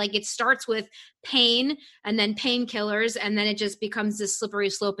 is that like it starts with pain and then painkillers, and then it just becomes this slippery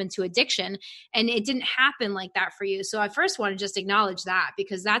slope into addiction. And it didn't happen like that for you. So I first want to just acknowledge that,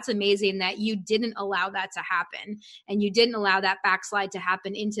 because that's amazing that you didn't allow that to happen, and you didn't allow that backslide to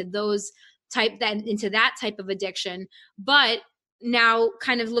happen into that type of addiction. But now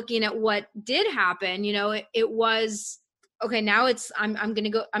kind of looking at what did happen, you know, it was okay. Now it's I'm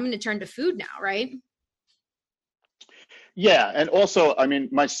going to turn to food now, right? Yeah, and also, I mean,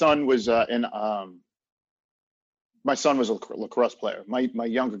 my son was a lacrosse player. My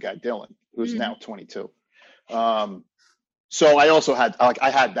younger guy, Dylan, who's now 22. So I also had I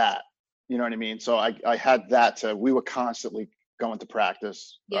had that, you know what I mean? So I had that. We were constantly going to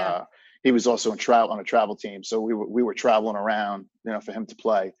practice. Yeah. He was also on a travel team, so we were traveling around, you know, for him to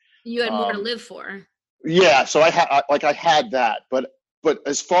play. You had more to live for. Yeah, so I had that, but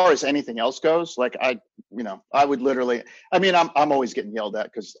as far as anything else goes, like I would literally, I mean, I'm always getting yelled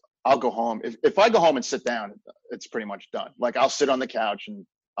at because I'll go home. If I go home and sit down, it's pretty much done. Like I'll sit on the couch and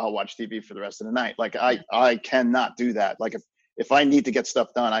I'll watch TV for the rest of the night. Like I cannot do that. Like if I need to get stuff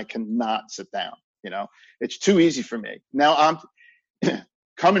done, I cannot sit down, you know, it's too easy for me. Now I'm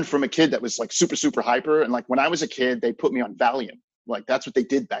coming from a kid that was like super, super hyper. And like when I was a kid, they put me on Valium. Like that's what they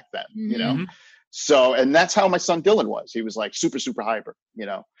did back then, you know? So, and that's how my son Dylan was. He was like super, super hyper, you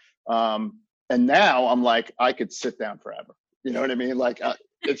know? And now I'm like, I could sit down forever. You know what I mean? Like,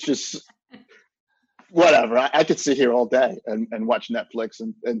 it's just whatever. I could sit here all day and watch Netflix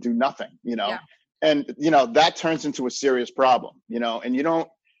and do nothing, you know? Yeah. And, you know, that turns into a serious problem, you know? And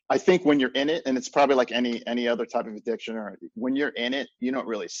I think when you're in it, and it's probably like any other type of addiction, or when you're in it, you don't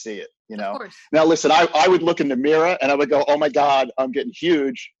really see it, you know? Now, listen, I would look in the mirror and I would go, oh my God, I'm getting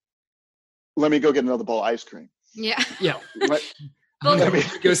huge. Let me go get another bowl of ice cream. Yeah. Yeah. Let me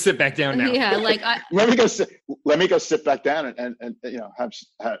go sit back down now. Yeah, like let me go sit back down and you know have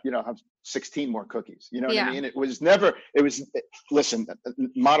 16 more cookies. You know what I mean? Listen,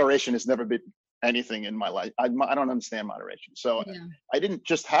 moderation has never been anything in my life. I don't understand moderation. So I didn't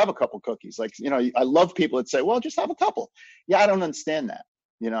just have a couple cookies. Like, you know, I love people that say, well, just have a couple. Yeah, I don't understand that.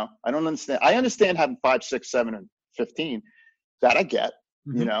 You know, I don't understand. I understand having 5, 6, 7, and 15. That I get,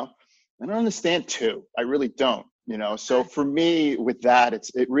 you know. I don't understand 2. I really don't, you know? So for me with that,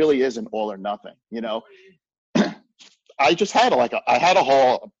 it really is an all or nothing, you know? I just had I had a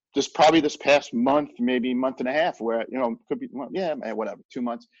haul probably this past month, maybe month and a half, where, you know, could be, well, yeah, whatever, 2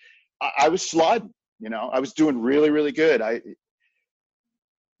 months. I was sliding, you know, I was doing really, really good. I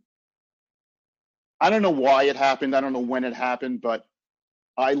don't know why it happened. I don't know when it happened, but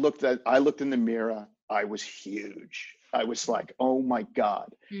I looked in the mirror. I was huge. I was like, oh my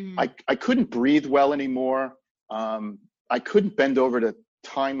God. I couldn't breathe well anymore. I couldn't bend over to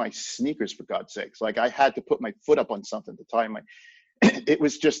tie my sneakers, for God's sakes. Like I had to put my foot up on something to tie it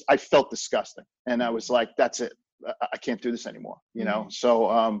was just, I felt disgusting. And I was like, that's it. I can't do this anymore, you know?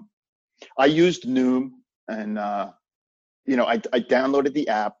 So I used Noom, and, you know, I downloaded the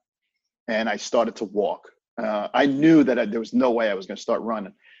app and I started to walk. I knew that there was no way I was going to start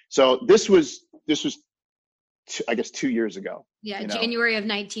running. So this was I guess 2 years ago. Yeah, January of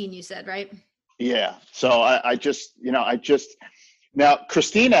 19, you said, right? Yeah. So I just now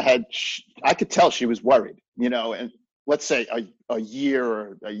Christina I could tell she was worried, you know, and let's say a year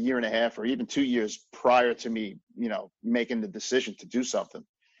or a year and a half or even 2 years prior to me, you know, making the decision to do something,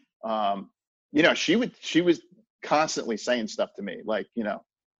 you know, she was constantly saying stuff to me, like, you know,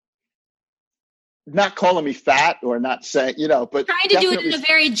 not calling me fat or not saying, you know, but trying to do it in a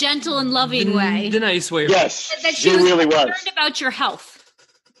very gentle and loving way. The nice way. Yes, that she really was concerned about your health.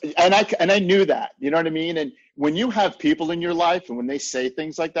 And I knew that, you know what I mean? And when you have people in your life and when they say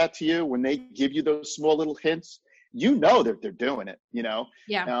things like that to you, when they give you those small little hints, you know that they're doing it, you know?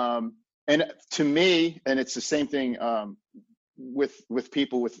 Yeah. And to me, and it's the same thing with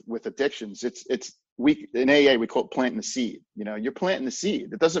people with addictions, it's in AA, we call it planting the seed. You're planting the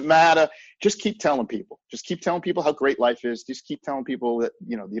seed. It doesn't matter. Just keep telling people. Just keep telling people how great life is. Just keep telling people that,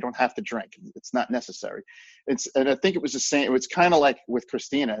 you don't have to drink. It's not necessary. And I think it was the same. It was kind of like with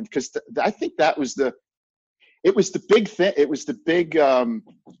Christina, because I think it was the big thing. It was the big,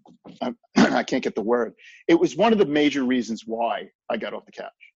 I can't get the word. It was one of the major reasons why I got off the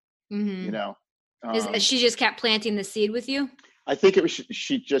couch. She just kept planting the seed with you? I think it was,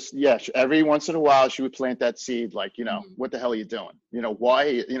 she just, every once in a while she would plant that seed, like, what the hell are you doing?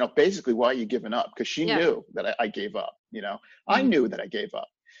 Why, basically, why are you giving up? Because she knew that I gave up, I knew that I gave up.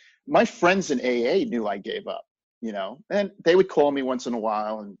 My friends in AA knew I gave up, and they would call me once in a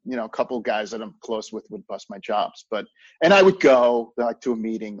while, and, a couple of guys that I'm close with would bust my chops, and I would go like to a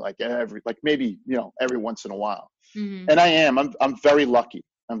meeting, maybe every once in a while. And I'm very lucky.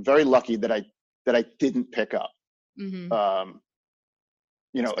 I'm very lucky that I didn't pick up.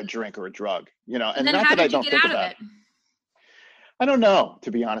 A drink or a drug, and not that I don't think about it. I don't know,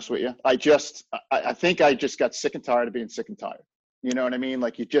 to be honest with you. I think I just got sick and tired of being sick and tired. You know what I mean?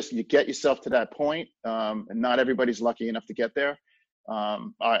 Like you get yourself to that point, and not everybody's lucky enough to get there.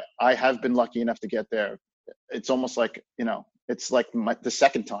 I have been lucky enough to get there. It's almost like, it's like the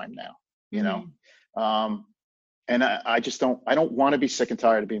second time now, and I don't want to be sick and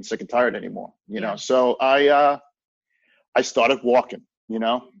tired of being sick and tired anymore, So I started walking.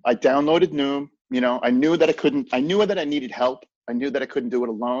 I downloaded Noom. I knew that I needed help. I knew that I couldn't do it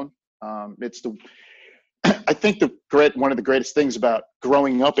alone. I think one of the greatest things about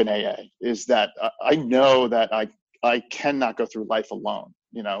growing up in AA is that I know that I cannot go through life alone.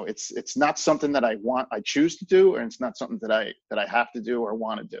 It's not something that I choose to do, or it's not something that I have to do or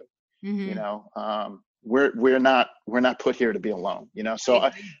want to do. We're not put here to be alone, so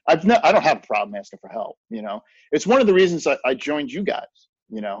I don't have a problem asking for help. It's one of the reasons I joined you guys,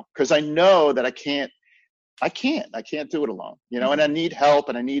 because I know that I can't do it alone, and I need help,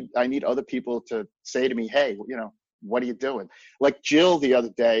 and I need other people to say to me, hey, what are you doing? Like Jill the other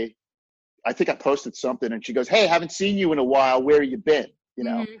day, I think I posted something and she goes, hey, haven't seen you in a while. Where have you been?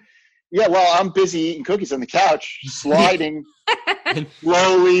 Yeah, well, I'm busy eating cookies on the couch, sliding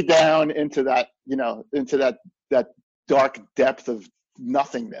slowly down into that, into that dark depth of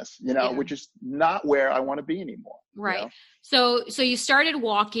nothingness, which is not where I want to be anymore. Right. So you started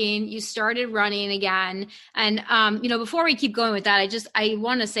walking, you started running again. And, before we keep going with that, I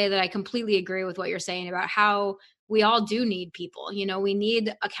want to say that I completely agree with what you're saying about how we all do need people. We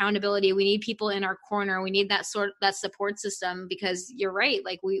need accountability. We need people in our corner. We need that support system, because you're right.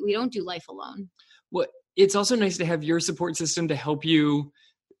 Like we don't do life alone. Well, it's also nice to have your support system to help you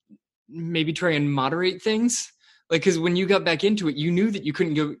maybe try and moderate things. Like, because when you got back into it, you knew that you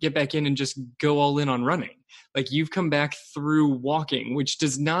couldn't get back in and just go all in on running. Like, you've come back through walking, which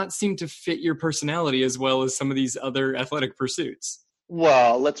does not seem to fit your personality as well as some of these other athletic pursuits.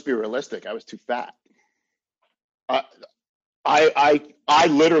 Well, let's be realistic. I was too fat. I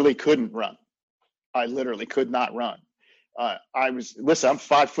literally couldn't run. I literally could not run. I'm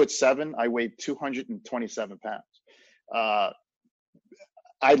 5'7". I weighed 227 pounds.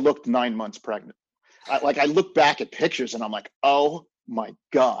 I looked 9 months pregnant. I look back at pictures and I'm like, oh my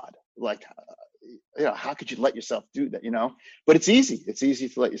God, like, how could you let yourself do that? But it's easy. It's easy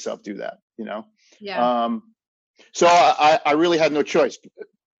to let yourself do that, Yeah. So I really had no choice.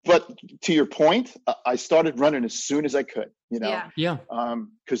 But to your point, I started running as soon as I could, Yeah.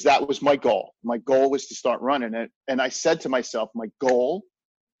 Because that was my goal. My goal was to start running it. And I said to myself, my goal,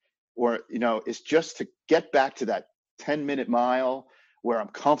 is just to get back to that 10-minute mile where I'm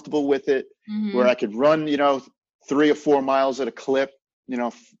comfortable with it, where I could run, 3 or 4 miles at a clip,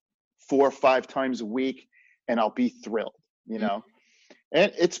 4 or 5 times a week, and I'll be thrilled, And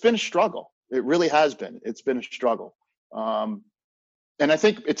it's been a struggle. It really has been. It's been a struggle. And I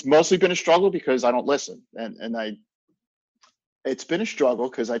think it's mostly been a struggle because I don't listen. It's been a struggle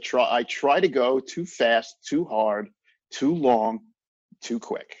because I try to go too fast, too hard, too long, too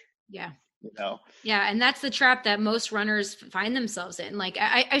quick. Yeah. Yeah. And that's the trap that most runners find themselves in. Like,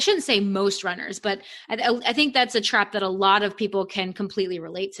 I shouldn't say most runners, but I think that's a trap that a lot of people can completely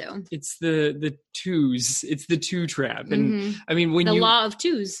relate to. It's the twos. It's the two trap. And I mean, the law of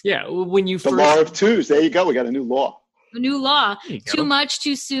twos. Yeah. When you the law of twos. There you go. We got a new law. A new law. Too much,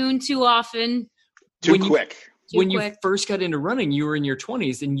 too soon, too often. Too quick. When you first got into running, you were in your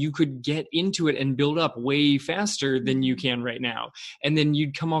 20s and you could get into it and build up way faster than you can right now. And then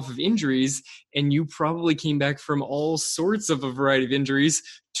you'd come off of injuries and you probably came back from all sorts of a variety of injuries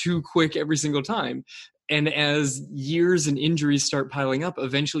too quick every single time. And as years and injuries start piling up,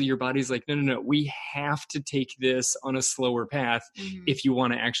 eventually your body's like, no, we have to take this on a slower path if you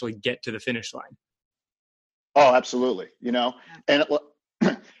want to actually get to the finish line. Oh, absolutely. And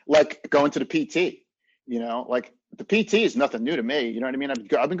like going to the PT, like the PT is nothing new to me. You know what I mean?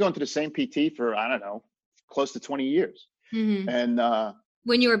 I've been going to the same PT for, I don't know, close to 20 years. Mm-hmm. And,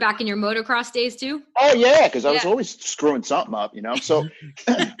 when you were back in your motocross days too? Oh yeah. Cause I was always screwing something up, So,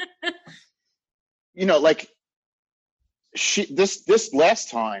 like this last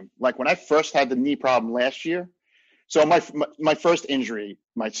time, like when I first had the knee problem last year. So my first injury,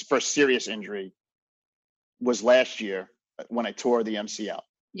 my first serious injury was last year when I tore the MCL.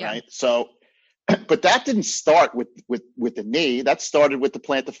 Yeah. Right. So, but that didn't start with the knee. That started with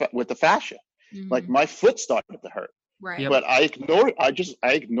the fascia. Mm-hmm. Like my foot started to hurt. Right. But I ignored. I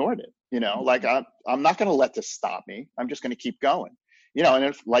ignored it. Mm-hmm. Like I'm not going to let this stop me. I'm just going to keep going. And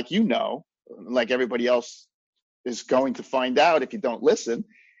if, like like everybody else is going to find out if you don't listen,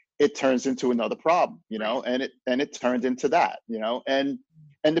 it turns into another problem. And it turned into that. And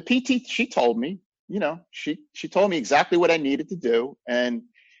the PT, she told me. She told me exactly what I needed to do. And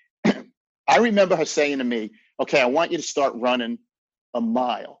I remember her saying to me, okay, I want you to start running a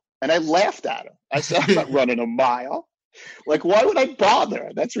mile. And I laughed at her. I said, I'm not running a mile. Like, why would I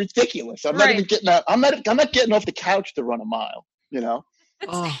bother? That's ridiculous. I'm not even getting up. I'm not getting off the couch to run a mile,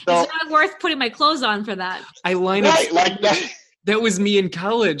 It's not worth putting my clothes on for that. I line up like that. That was me in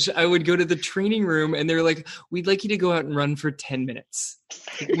college. I would go to the training room and they're like, we'd like you to go out and run for 10 minutes.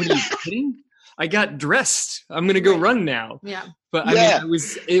 What are you kidding? I got dressed. I'm going to go run now. Yeah. But I mean,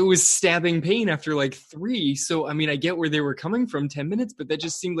 it was stabbing pain after like 3. So, I mean, I get where they were coming from, 10 minutes, but that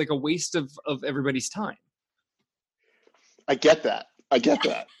just seemed like a waste of everybody's time. I get that. I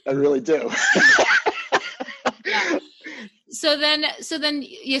really do. Yeah. So then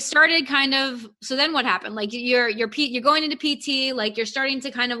you started so then what happened? Like you're going into PT, like you're starting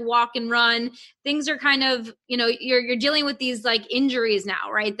to kind of walk and run. Things are kind of, you're dealing with these like injuries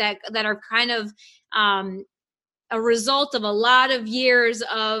now, right? That are kind of a result of a lot of years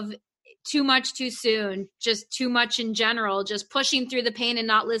of too much too soon, just too much in general, just pushing through the pain and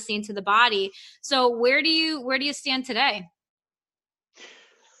not listening to the body. So where do you stand today?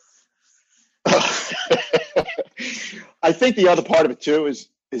 I think the other part of it too is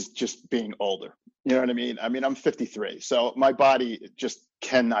just being older. You know what I mean? I'm 53, so my body just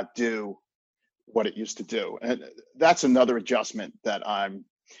cannot do what it used to do, and that's another adjustment that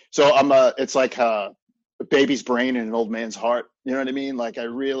it's like a baby's brain and an old man's heart. You know what I mean? Like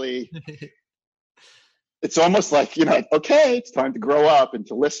it's almost like, okay, it's time to grow up and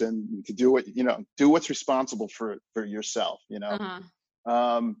to listen and to do what's responsible for yourself.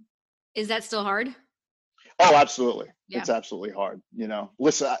 Uh-huh. Is that still hard? Oh, absolutely. Yeah. It's absolutely hard.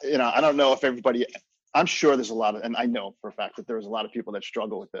 Listen, I don't know if everybody, I'm sure there's a lot of, and I know for a fact that there's a lot of people that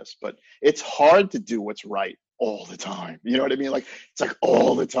struggle with this, but it's hard to do what's right all the time. You know what I mean? Like, it's like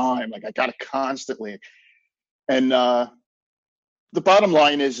all the time. Like I got to constantly. And the bottom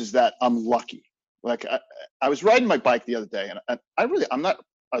line is that I'm lucky. Like I was riding my bike the other day, and I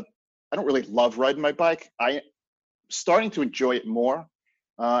don't really love riding my bike. I'm starting to enjoy it more.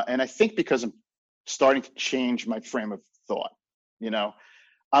 And I think because I'm starting to change my frame of thought,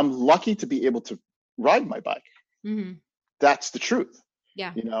 I'm lucky to be able to ride my bike. Mm-hmm. That's the truth.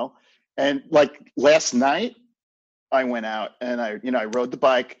 Yeah. And like last night I went out and I rode the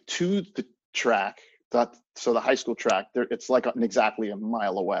bike to the track, so the high school track there, it's like exactly a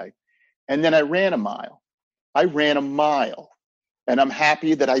mile away. And then I ran a mile. And I'm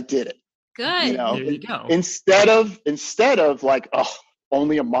happy that I did it. Good. There you go. Instead of like, oh,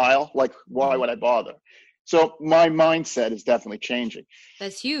 only a mile, like why would I bother? So my mindset is definitely changing.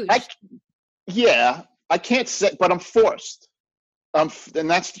 That's huge. I can't say, but I'm forced. And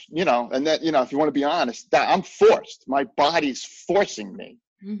that's, if you want to be honest, that I'm forced. My body's forcing me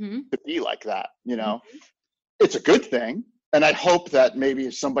to be like that. It's a good thing. And I hope that maybe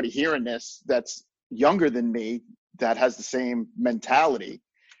if somebody hearing this that's younger than me that has the same mentality,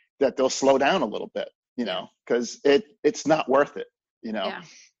 that they'll slow down a little bit, because it's not worth it.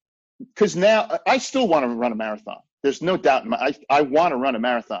 Because now I still want to run a marathon. There's no doubt I want to run a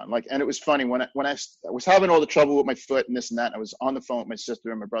marathon. Like, and it was funny when I was having all the trouble with my foot and this and that, and I was on the phone with my sister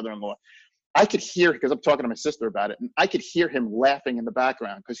and my brother-in-law. I could hear, because I'm talking to my sister about it, and I could hear him laughing in the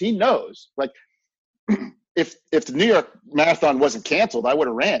background because he knows, like, if the New York Marathon wasn't canceled, I would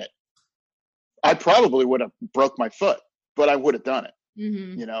have ran it. I probably would have broke my foot, but I would have done it.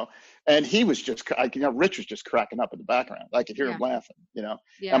 And he was just, Rich was just cracking up in the background. I could hear him laughing,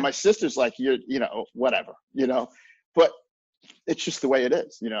 and my sister's like, whatever, but it's just the way it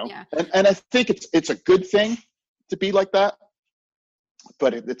is, and I think it's a good thing to be like that,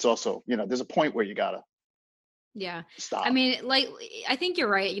 but it's also, there's a point where you gotta Yeah. Stop. I mean, like, I think you're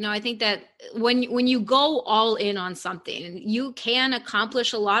right. I think that when you go all in on something, you can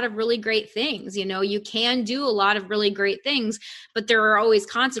accomplish a lot of really great things. You can do a lot of really great things, but there are always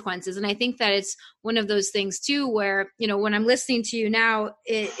consequences. And I think that it's one of those things too, where, when I'm listening to you now,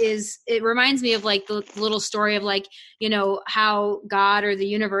 it reminds me of like the little story of like, how God or the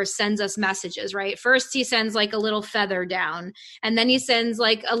universe sends us messages, right? First he sends like a little feather down, and then he sends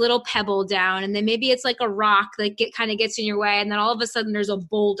like a little pebble down, and then maybe it's like a rock that kind of gets in your way, and then all of a sudden there's a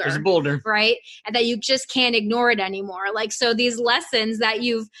boulder, right? And that you just can't ignore it anymore. Like, so these lessons that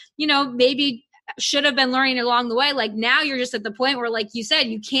you've maybe should have been learning along the way, like now you're just at the point where, like you said,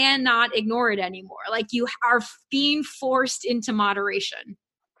 you cannot ignore it anymore. Like you are being forced into moderation.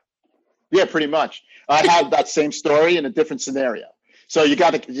 Yeah, pretty much. I had that same story in a different scenario. So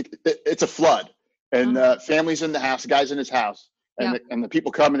it's a flood, and family's in the house, the guy's in his house, and, and the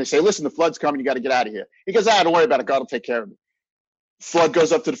people come and they say, listen, the flood's coming, you got to get out of here. He goes, don't worry about it, God will take care of me. Flood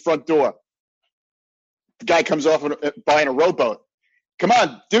goes up to the front door. The guy comes off buying a rowboat. Come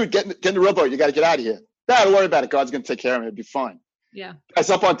on, dude, get in the rowboat, you got to get out of here. Don't worry about it, God's going to take care of me, it'll be fine. Yeah. Guy's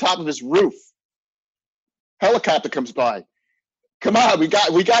up on top of his roof. Helicopter comes by. Come on, we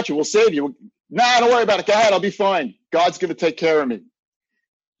got you, we'll save you. Nah, don't worry about it, go ahead, I'll be fine. God's going to take care of me.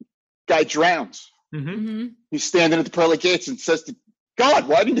 Guy drowns. Mm-hmm. He's standing at the pearly gates and says to God,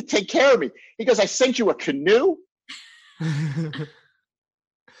 why didn't you take care of me? He goes, I sent you a canoe and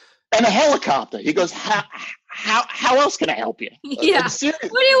a helicopter. He goes, how else can I help you? Yeah. What do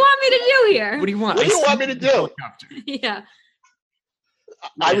you want me to do here? What do you want? What do you want me to do? Yeah.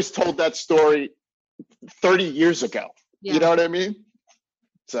 I was told that story 30 years ago. Yeah. You know what I mean?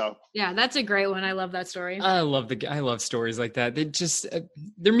 So yeah, that's a great one. I love that story. I love stories like that. They just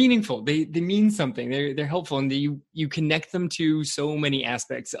they're meaningful. They mean something. They're helpful, and you connect them to so many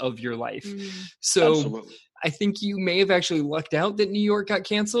aspects of your life. So absolutely. I think you may have actually lucked out that New York got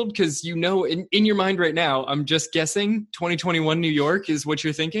canceled, because in your mind right now, I'm just guessing 2021 New York is what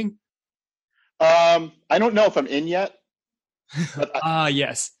you're thinking. I don't know if I'm in yet.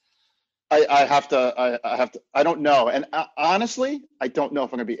 Yes. I have to, I don't know. And honestly, I don't know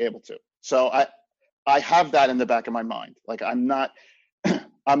if I'm gonna be able to. So I have that in the back of my mind. Like I'm not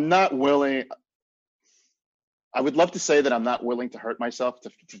willing. I would love to say that I'm not willing to hurt myself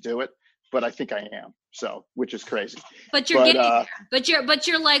to do it, but I think I am. So, which is crazy. But you're getting there. But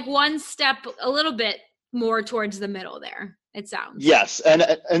you're like one step, a little bit more towards the middle there. It sounds. Yes. And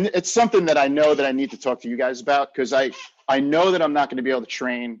it's something that I know that I need to talk to you guys about, because I know that I'm not going to be able to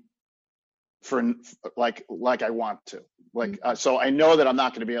train for like I want to, so I know that I'm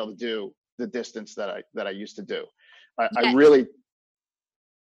not going to be able to do the distance that I used to do. I really,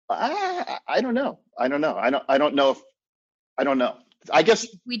 I don't know. I don't know. I guess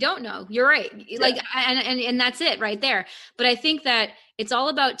we don't know. You're right. Like, and that's it right there. But I think that it's all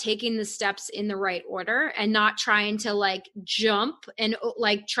about taking the steps in the right order and not trying to like jump and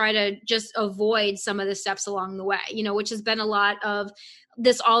like try to just avoid some of the steps along the way, which has been a lot of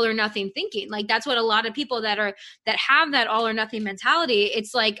this all or nothing thinking. Like that's what a lot of people that have that all or nothing mentality.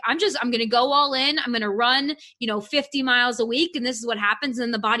 It's like, I'm going to go all in. I'm going to run, 50 miles a week. And this is what happens.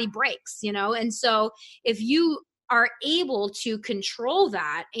 And the body breaks, And so if you are able to control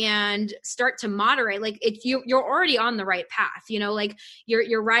that and start to moderate, like you're already on the right path, like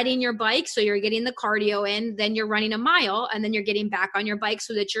you're riding your bike. So you're getting the cardio in, then you're running a mile, and then you're getting back on your bike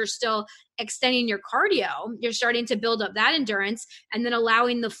so that you're still extending your cardio. You're starting to build up that endurance, and then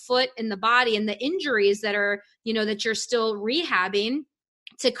allowing the foot and the body and the injuries that are, that you're still rehabbing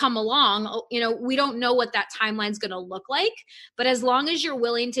to come along. We don't know what that timeline is going to look like, but as long as you're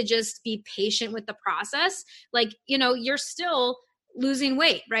willing to just be patient with the process, like, you're still losing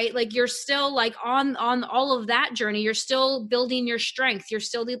weight, right? Like you're still like on all of that journey. You're still building your strength. You're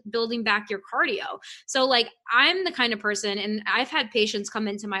still building back your cardio. So like, I'm the kind of person, and I've had patients come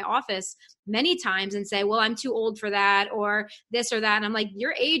into my office many times and say, well, I'm too old for that, or this or that. And I'm like,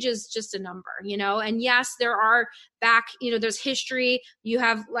 your age is just a number, and yes, there are there's history. You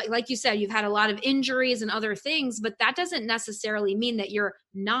have, like you said, you've had a lot of injuries and other things, but that doesn't necessarily mean that you're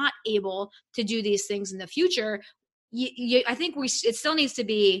not able to do these things in the future. I think it still needs to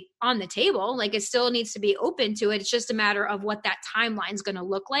be on the table. Like it still needs to be open to it. It's just a matter of what that timeline is going to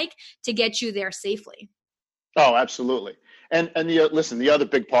look like to get you there safely. Oh, absolutely. And the other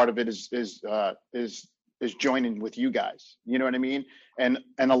big part of it is joining with you guys. You know what I mean? And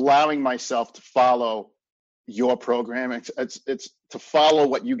allowing myself to follow your program. It's to follow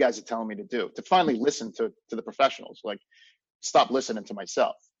what you guys are telling me to do, to finally listen to the professionals, like stop listening to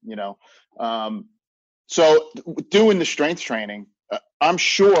myself, So doing the strength training, I'm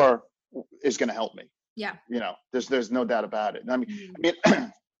sure is going to help me. Yeah. There's no doubt about it. I mean, Mm-hmm.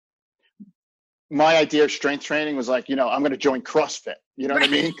 My idea of strength training was like, I'm going to join CrossFit. You know what I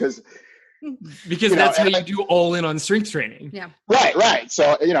mean? Because that's how you do all in on strength training. Yeah. Right.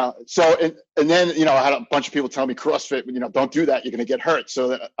 So, and then, I had a bunch of people tell me CrossFit, don't do that. You're going to get hurt. So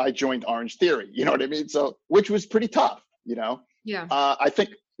that I joined Orange Theory, you know what I mean? So, which was pretty tough, Yeah. I think,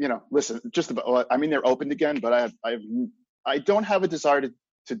 listen, just about, they're opened again, but I don't have a desire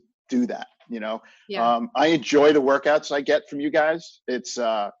to do that, Yeah. I enjoy the workouts I get from you guys. It's,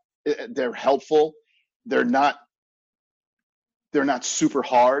 they're helpful. They're not super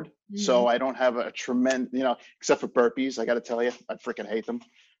hard. Mm-hmm. So I don't have a tremendous, except for burpees. I got to tell you, I freaking hate them.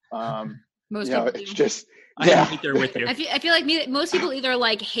 Most people it's do. just, I'm right there with you. I feel like most people either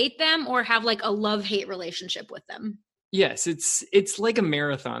like hate them or have like a love-hate relationship with them. Yes, it's like a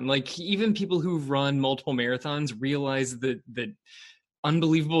marathon. Like even people who run multiple marathons realize the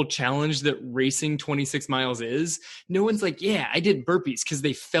unbelievable challenge that racing 26 miles is. No one's like, yeah, I did burpees because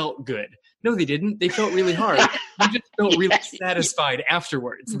they felt good. No, they didn't. They felt really hard. They just felt really satisfied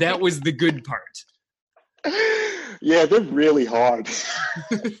afterwards. That was the good part. Yeah, they're really hard.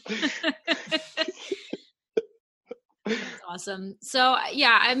 That's awesome. So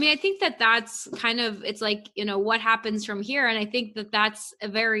yeah, I think that's kind of, it's like, what happens from here. And I think that's a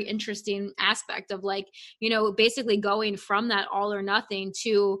very interesting aspect of like, basically going from that all or nothing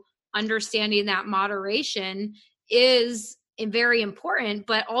to understanding that moderation is very important,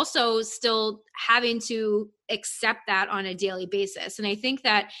 but also still having to accept that on a daily basis. And I think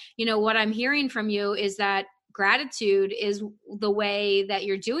that, what I'm hearing from you is that gratitude is the way that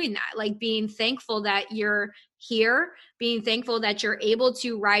you're doing that, like being thankful that you're here, being thankful that you're able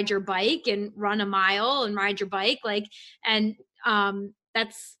to ride your bike and run a mile and ride your bike. And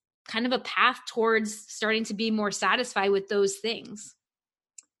that's kind of a path towards starting to be more satisfied with those things.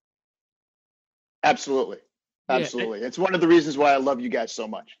 Absolutely. Absolutely. It's one of the reasons why I love you guys so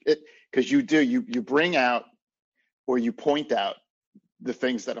much. Because you bring out or you point out the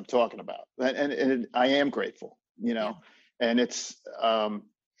things that I'm talking about. And I am grateful, and it's,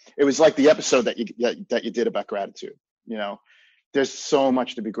 it was like the episode that you did about gratitude, there's so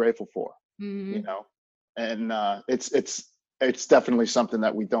much to be grateful for, mm-hmm. And it's definitely something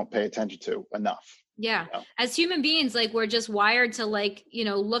that we don't pay attention to enough. Yeah. As human beings, like we're just wired to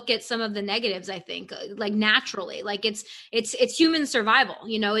look at some of the negatives, I think, like naturally, like it's human survival,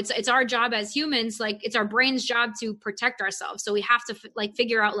 it's our job as humans, like it's our brain's job to protect ourselves. So we have to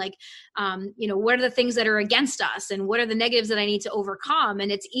figure out what are the things that are against us and what are the negatives that I need to overcome.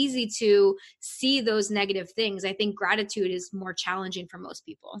 And it's easy to see those negative things. I think gratitude is more challenging for most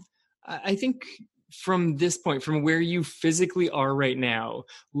people. I think from this point, from where you physically are right now,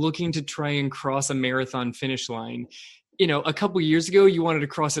 looking to try and cross a marathon finish line, a couple years ago, you wanted to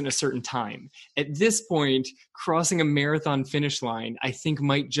cross it in a certain time. At this point, crossing a marathon finish line, I think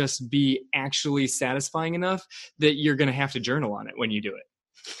might just be actually satisfying enough that you're going to have to journal on it when you do it.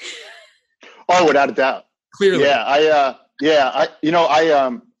 Oh, without a doubt. Clearly.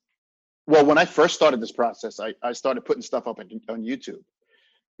 Well, when I first started this process, I started putting stuff up on YouTube,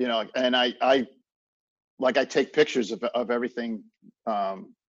 and I take pictures of everything,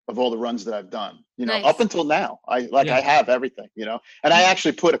 of all the runs that I've done, Nice. Up until now. I have everything, and I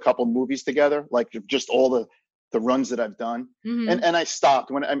actually put a couple movies together, like just all the runs that I've done. Mm-hmm. And I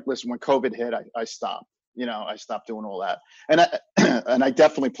stopped when COVID hit, I stopped, I stopped doing all that. And I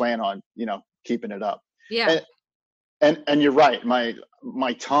definitely plan on, keeping it up. Yeah. And you're right.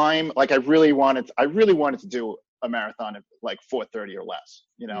 My time, like I really wanted to do a marathon at like 4:30 or less,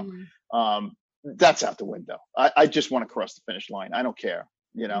 Mm-hmm. That's out the window. I just want to cross the finish line. I don't care,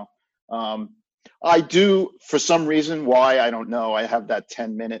 I do, for some reason, why, I don't know. I have that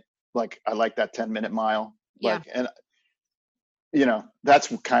 10-minute, I like that 10-minute mile. And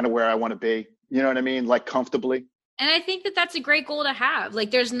that's kind of where I want to be. You know what I mean? Comfortably. And I think that's a great goal to have.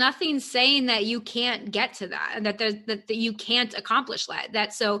 There's nothing saying that you can't get to that and that you can't accomplish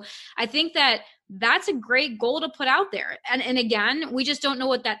that. So I think that's a great goal to put out there. And again, we just don't know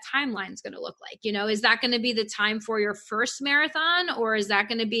what that timeline is going to look like. Is that going to be the time for your first marathon, or is that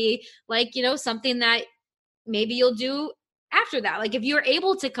going to be something that maybe you'll do after that? If you're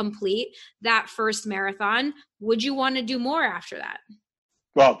able to complete that first marathon, would you want to do more after that?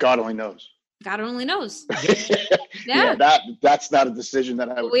 Well, God only knows. God only knows. Yeah, that's not a decision that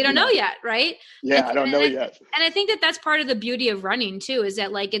I would. We don't know yet, right? Yeah, I don't know yet. And I think that's part of the beauty of running too, is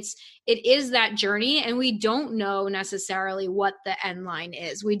that it is that journey, and we don't know necessarily what the end line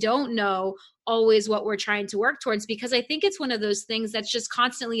is. We don't know always what we're trying to work towards, because I think it's one of those things that's just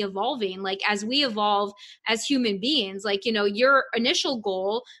constantly evolving. Like as we evolve as human beings, like, you know, your initial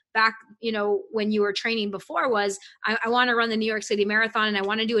goal back, you know, when you were training before was, I want to run the New York City Marathon and I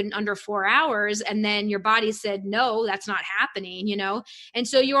want to do it in under 4 hours. And then your body said, no, that's not happening, you know? And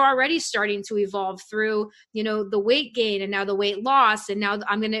so you're already starting to evolve through, you know, the weight gain and now the weight loss. And now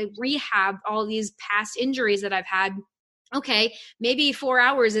I'm going to rehab all these past injuries that I've had. Okay, maybe 4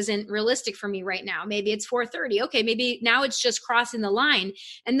 hours isn't realistic for me right now. Maybe it's 4:30. Okay, maybe now it's just crossing the line.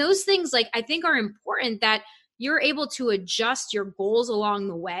 And those things, like, I think are important, that you're able to adjust your goals along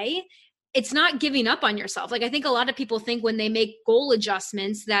the way. It's not giving up on yourself. Like, I think a lot of people think when they make goal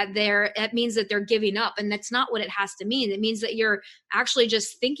adjustments that that means that they're giving up. And that's not what it has to mean. It means that you're actually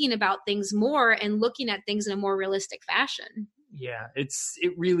just thinking about things more and looking at things in a more realistic fashion. Yeah, it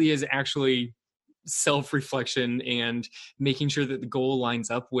really is actually self-reflection and making sure that the goal lines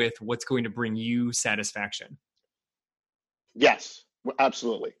up with what's going to bring you satisfaction. Yes,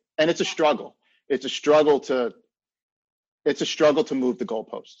 absolutely. And it's a struggle. It's a struggle to move the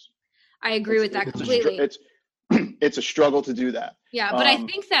goalposts. I agree with that completely. It's a struggle to do that. Yeah, but I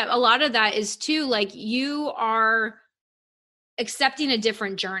think that a lot of that is too, like, you are accepting a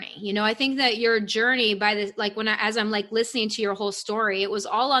different journey. You know, I think that your journey by this, like as I'm like listening to your whole story, it was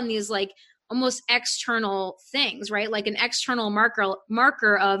all on these like almost external things, right? Like an external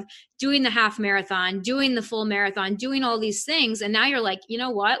marker of doing the half marathon, doing the full marathon, doing all these things. And now you're like, you know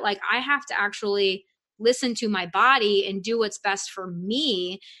what? Like, I have to actually listen to my body and do what's best for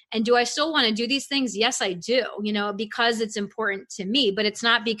me. And do I still want to do these things? Yes, I do, you know, because it's important to me, but it's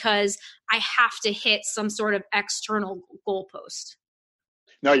not because I have to hit some sort of external goalpost.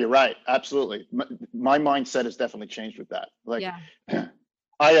 No, you're right. Absolutely. My mindset has definitely changed with that. Like, yeah.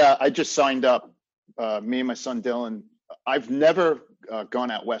 I just signed up, me and my son Dylan. I've never gone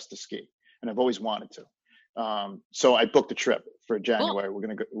out west to ski, and I've always wanted to. So I booked a trip for January.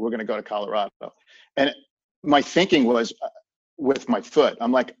 Cool. We're gonna go to Colorado, and my thinking was with my foot.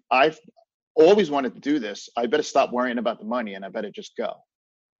 I'm like, I've always wanted to do this. I better stop worrying about the money, and I better just go,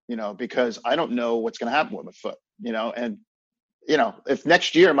 you know, because I don't know what's gonna happen with my foot, you know. And you know, if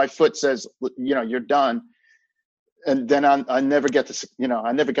next year my foot says, you know, you're done. And then I never get to, you know,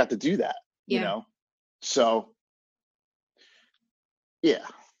 I never got to do that, you know? So, yeah.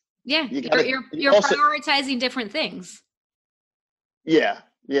 Yeah. You're also prioritizing different things. Yeah.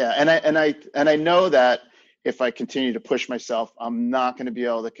 Yeah. And I know that if I continue to push myself, I'm not going to be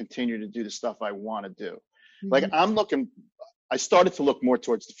able to continue to do the stuff I want to do. Mm-hmm. Like I started to look more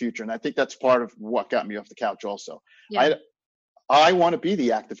towards the future. And I think that's part of what got me off the couch also. Yeah. I want to be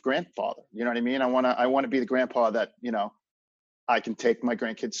the active grandfather. You know what I mean? I want to be the grandpa that, you know, I can take my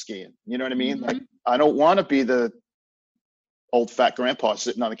grandkids skiing. You know what I mean? Mm-hmm. Like, I don't want to be the old fat grandpa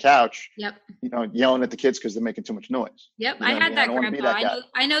sitting on the couch, you know, yelling at the kids because they're making too much noise. Yep. You know I had that grandpa.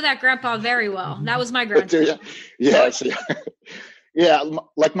 I know that grandpa very well. That was my grandpa. Yes. Yeah.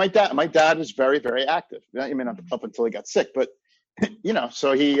 Like my dad was very, very active. I mean, up until he got sick, but you know,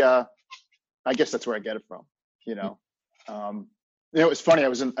 so he, I guess that's where I get it from, you know. You know, it was funny. I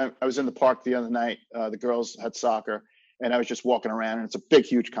was in the park the other night. The girls had soccer, and I was just walking around. And it's a big,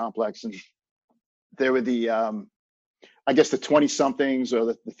 huge complex. And there were the, I guess the 20-somethings or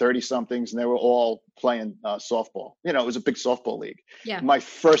the 30-somethings, and they were all playing softball. You know, it was a big softball league. Yeah. My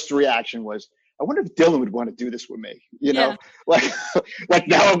first reaction was, I wonder if Dylan would want to do this with me. You know, like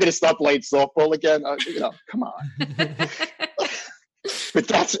now I'm going to stop playing softball again. You know, come on.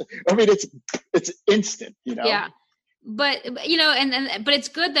 But it's instant. You know. Yeah. But, you know, but it's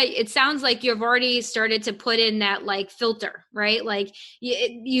good that it sounds like you've already started to put in that like filter, right? Like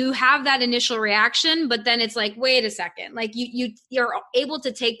you have that initial reaction, but then it's like, wait a second, like you're able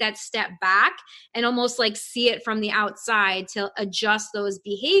to take that step back and almost like see it from the outside to adjust those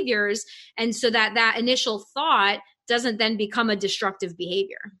behaviors. And so that initial thought doesn't then become a destructive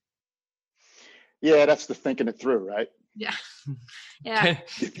behavior. Yeah. That's the thinking it through, right? Yeah. Yeah.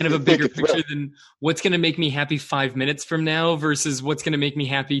 Kind of a bigger picture than what's going to make me happy 5 minutes from now versus what's going to make me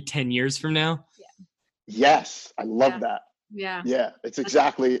happy 10 years from now. Yeah. Yes. I love that. Yeah. Yeah. It's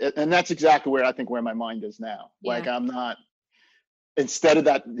exactly, and that's exactly where my mind is now. Like I'm not, instead of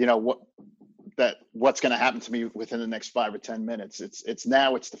that, you know, what's going to happen to me within the next 5 or 10 minutes. It's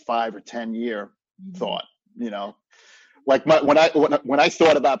the 5 or 10 year thought, you know, like when I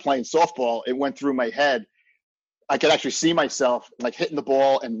thought about playing softball, it went through my head. I could actually see myself like hitting the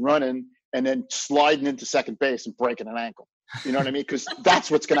ball and running and then sliding into second base and breaking an ankle. You know what I mean? Because that's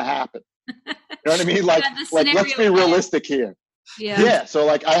what's going to happen. You know what I mean? Like let's be realistic here. Yeah. So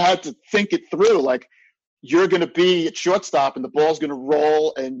like I had to think it through. Like you're going to be at shortstop and the ball's going to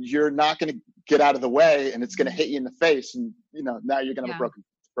roll and you're not going to get out of the way, and it's going to hit you in the face, and now you're going to have a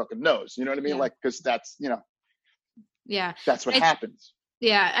broken nose. You know what I mean? Like, because that's that's what happens.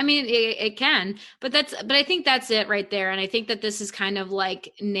 Yeah, I mean, it can, but I think that's it right there. And I think that this is kind of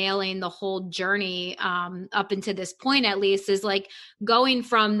like nailing the whole journey up into this point, at least, is like going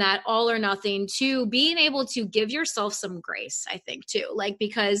from that all or nothing to being able to give yourself some grace, I think, too. Like,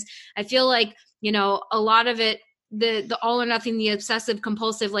 because I feel like, a lot of it, the all or nothing, the obsessive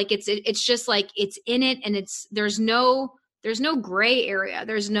compulsive, like it's just like it's in it, and there's no gray area.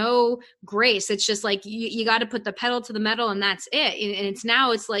 There's no grace. It's just like you got to put the pedal to the metal, and that's it. And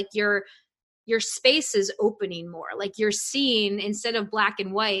it's like your space is opening more. Like you're seeing, instead of black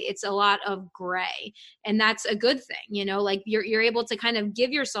and white, it's a lot of gray. And that's a good thing, like you're able to kind of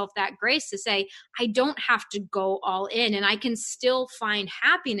give yourself that grace to say, I don't have to go all in, and I can still find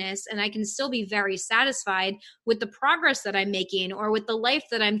happiness, and I can still be very satisfied with the progress that I'm making, or with the life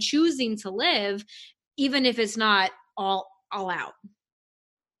that I'm choosing to live, even if it's not all out.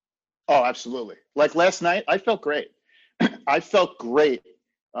 Oh, absolutely. Like last night, I felt great. I felt great.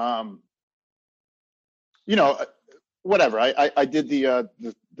 Whatever. I did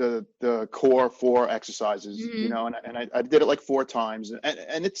the core 4 exercises, and I did it like 4 times,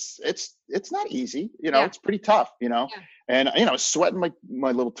 and it's not easy, it's pretty tough, and I was sweating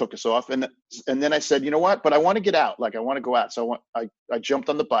my little tuchus off, and then I said, you know what, but I want to get out, like I want to go out. So I jumped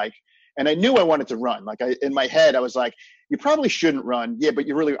on the bike. And I knew I wanted to run. Like in my head, I was like, you probably shouldn't run. Yeah, but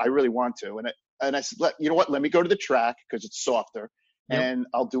I really want to. And I said, you know what? Let me go to the track because it's softer, and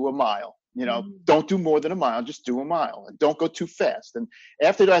I'll do a mile. Don't do more than a mile. Just do a mile, and don't go too fast. And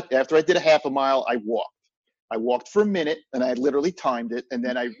after I did a half a mile, I walked. I walked for a minute, and I literally timed it. And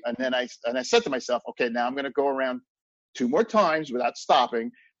then I said to myself, okay, now I'm going to go around 2 more times without stopping,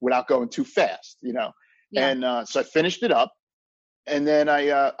 without going too fast. And so I finished it up. And then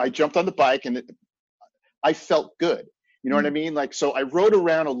I jumped on the bike, and I felt good. You know what I mean? Like, so I rode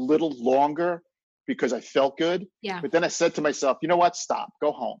around a little longer because I felt good. Yeah. But then I said to myself, you know what? Stop.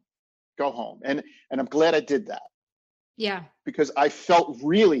 Go home. And I'm glad I did that. Yeah. Because I felt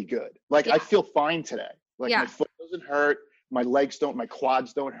really good. Like I feel fine today. Like my foot doesn't hurt. My legs don't. My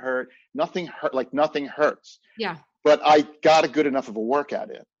quads don't hurt. Nothing hurt. Like nothing hurts. Yeah. But I got a good enough of a workout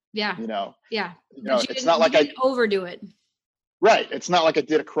in. Yeah. Yeah. It's not like I didn't overdo it. Right. It's not like I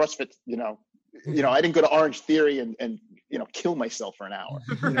did a CrossFit, I didn't go to Orange Theory and kill myself for an hour.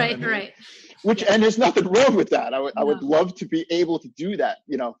 Right. And there's nothing wrong with that. I would love to be able to do that,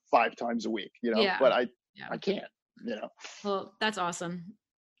 5 times a week, but I can't, Well, that's awesome.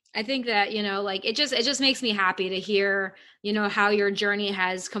 I think that, like it just makes me happy to hear, how your journey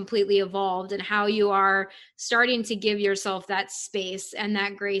has completely evolved, and how you are starting to give yourself that space and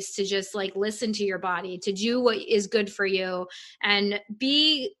that grace to just like listen to your body, to do what is good for you, and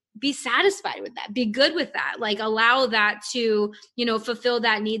be satisfied with that, be good with that, like allow that to, fulfill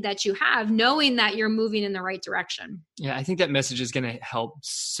that need that you have, knowing that you're moving in the right direction. Yeah, I think that message is going to help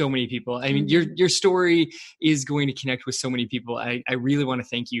so many people. I mean, your story is going to connect with so many people. I really want to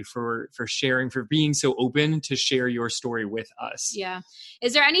thank you for sharing, for being so open to share your story with us. Yeah.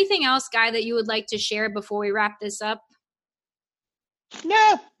 Is there anything else, Guy, that you would like to share before we wrap this up?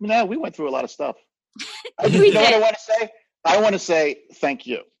 No, we went through a lot of stuff. You know what I want to say? I want to say thank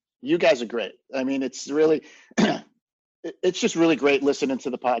you. You guys are great. I mean, it's really, it's just really great listening to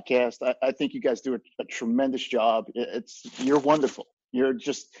the podcast. I think you guys do a tremendous job. You're wonderful. You're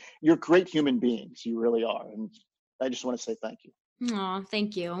great human beings. You really are. And I just want to say thank you. Oh,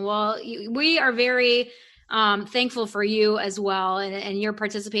 thank you. Well, we are very thankful for you as well, and your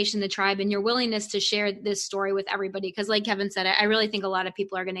participation in the tribe, and your willingness to share this story with everybody. Because like Kevin said, I really think a lot of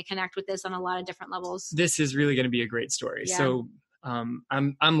people are going to connect with this on a lot of different levels. This is really going to be a great story. Yeah. So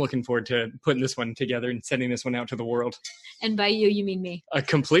I'm looking forward to putting this one together and sending this one out to the world. And by you mean me.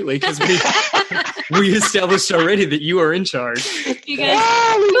 Completely, because we established already that you are in charge. You guys,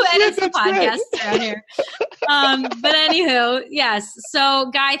 who edits the podcast around here? But anywho, yes. So,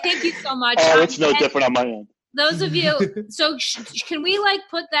 Guy, thank you so much. Oh, it's no different on my end. Those of you, so can we like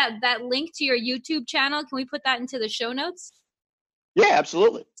put that link to your YouTube channel? Can we put that into the show notes? Yeah,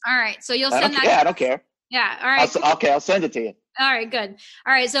 absolutely. All right. So you'll send that. Yeah, I don't care. Yeah. All right. I'll send it to you. All right, good.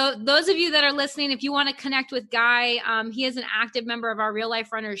 All right. So those of you that are listening, if you want to connect with Guy, he is an active member of our Real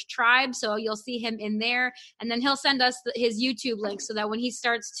Life Runners tribe. So you'll see him in there, and then he'll send us his YouTube link so that when he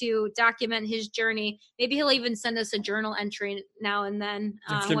starts to document his journey, maybe he'll even send us a journal entry now and then.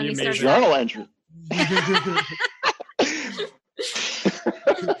 When he starts journal entry.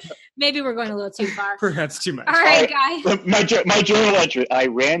 Maybe we're going a little too far. Perhaps too much. All right, Guy. My journal entry. I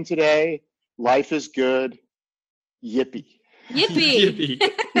ran today. Life is good. Yippee. Yippee.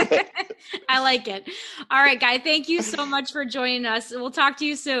 Yippee. I like it. All right, Guy, thank you so much for joining us. We'll talk to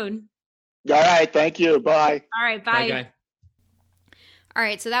you soon. All right. Thank you. Bye. All right. Bye. Bye, Guy. All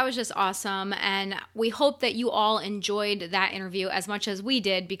right, so that was just awesome, and we hope that you all enjoyed that interview as much as we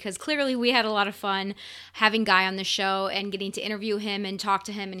did, because clearly we had a lot of fun having Guy on the show and getting to interview him and talk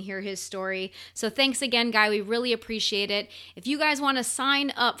to him and hear his story. So thanks again, Guy. We really appreciate it. If you guys want to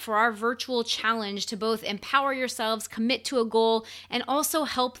sign up for our virtual challenge to both empower yourselves, commit to a goal, and also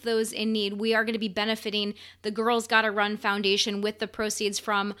help those in need, we are going to be benefiting the Girls Gotta Run Foundation with the proceeds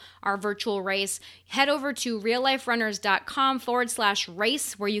from our virtual race. Head over to realliferunners.com/race,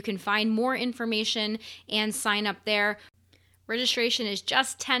 where you can find more information and sign up there. Registration is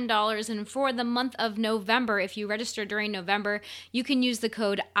just $10, and for the month of November, if you register during November, you can use the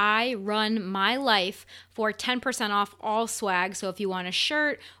code IRUNMYLIFE for 10% off all swag. So if you want a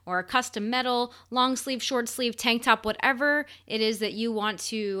shirt or a custom medal, long sleeve, short sleeve, tank top, whatever it is that you want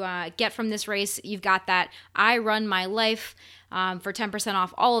to get from this race, you've got that IRUNMYLIFE for 10%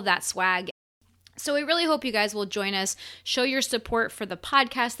 off all of that swag. So we really hope you guys will join us, show your support for the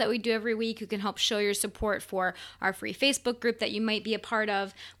podcast that we do every week. You can help show your support for our free Facebook group that you might be a part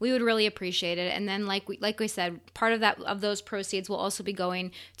of. We would really appreciate it. And then like we said, part of those proceeds will also be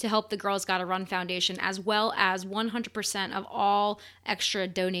going to help the Girls Gotta Run Foundation, as well as 100% of all extra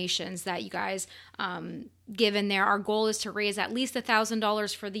donations that you guys give in there. Our goal is to raise at least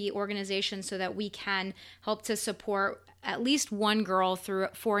 $1,000 for the organization so that we can help to support at least one girl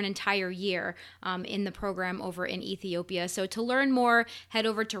for an entire year in the program over in Ethiopia. So to learn more, head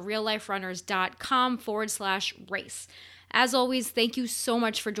over to realliferunners.com/race. As always, thank you so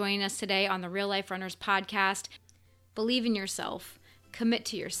much for joining us today on the Real Life Runners podcast. Believe in yourself, commit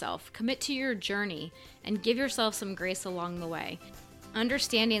to your journey, and give yourself some grace along the way.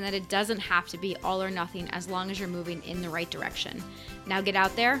 Understanding that it doesn't have to be all or nothing as long as you're moving in the right direction. Now get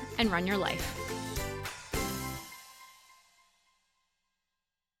out there and run your life.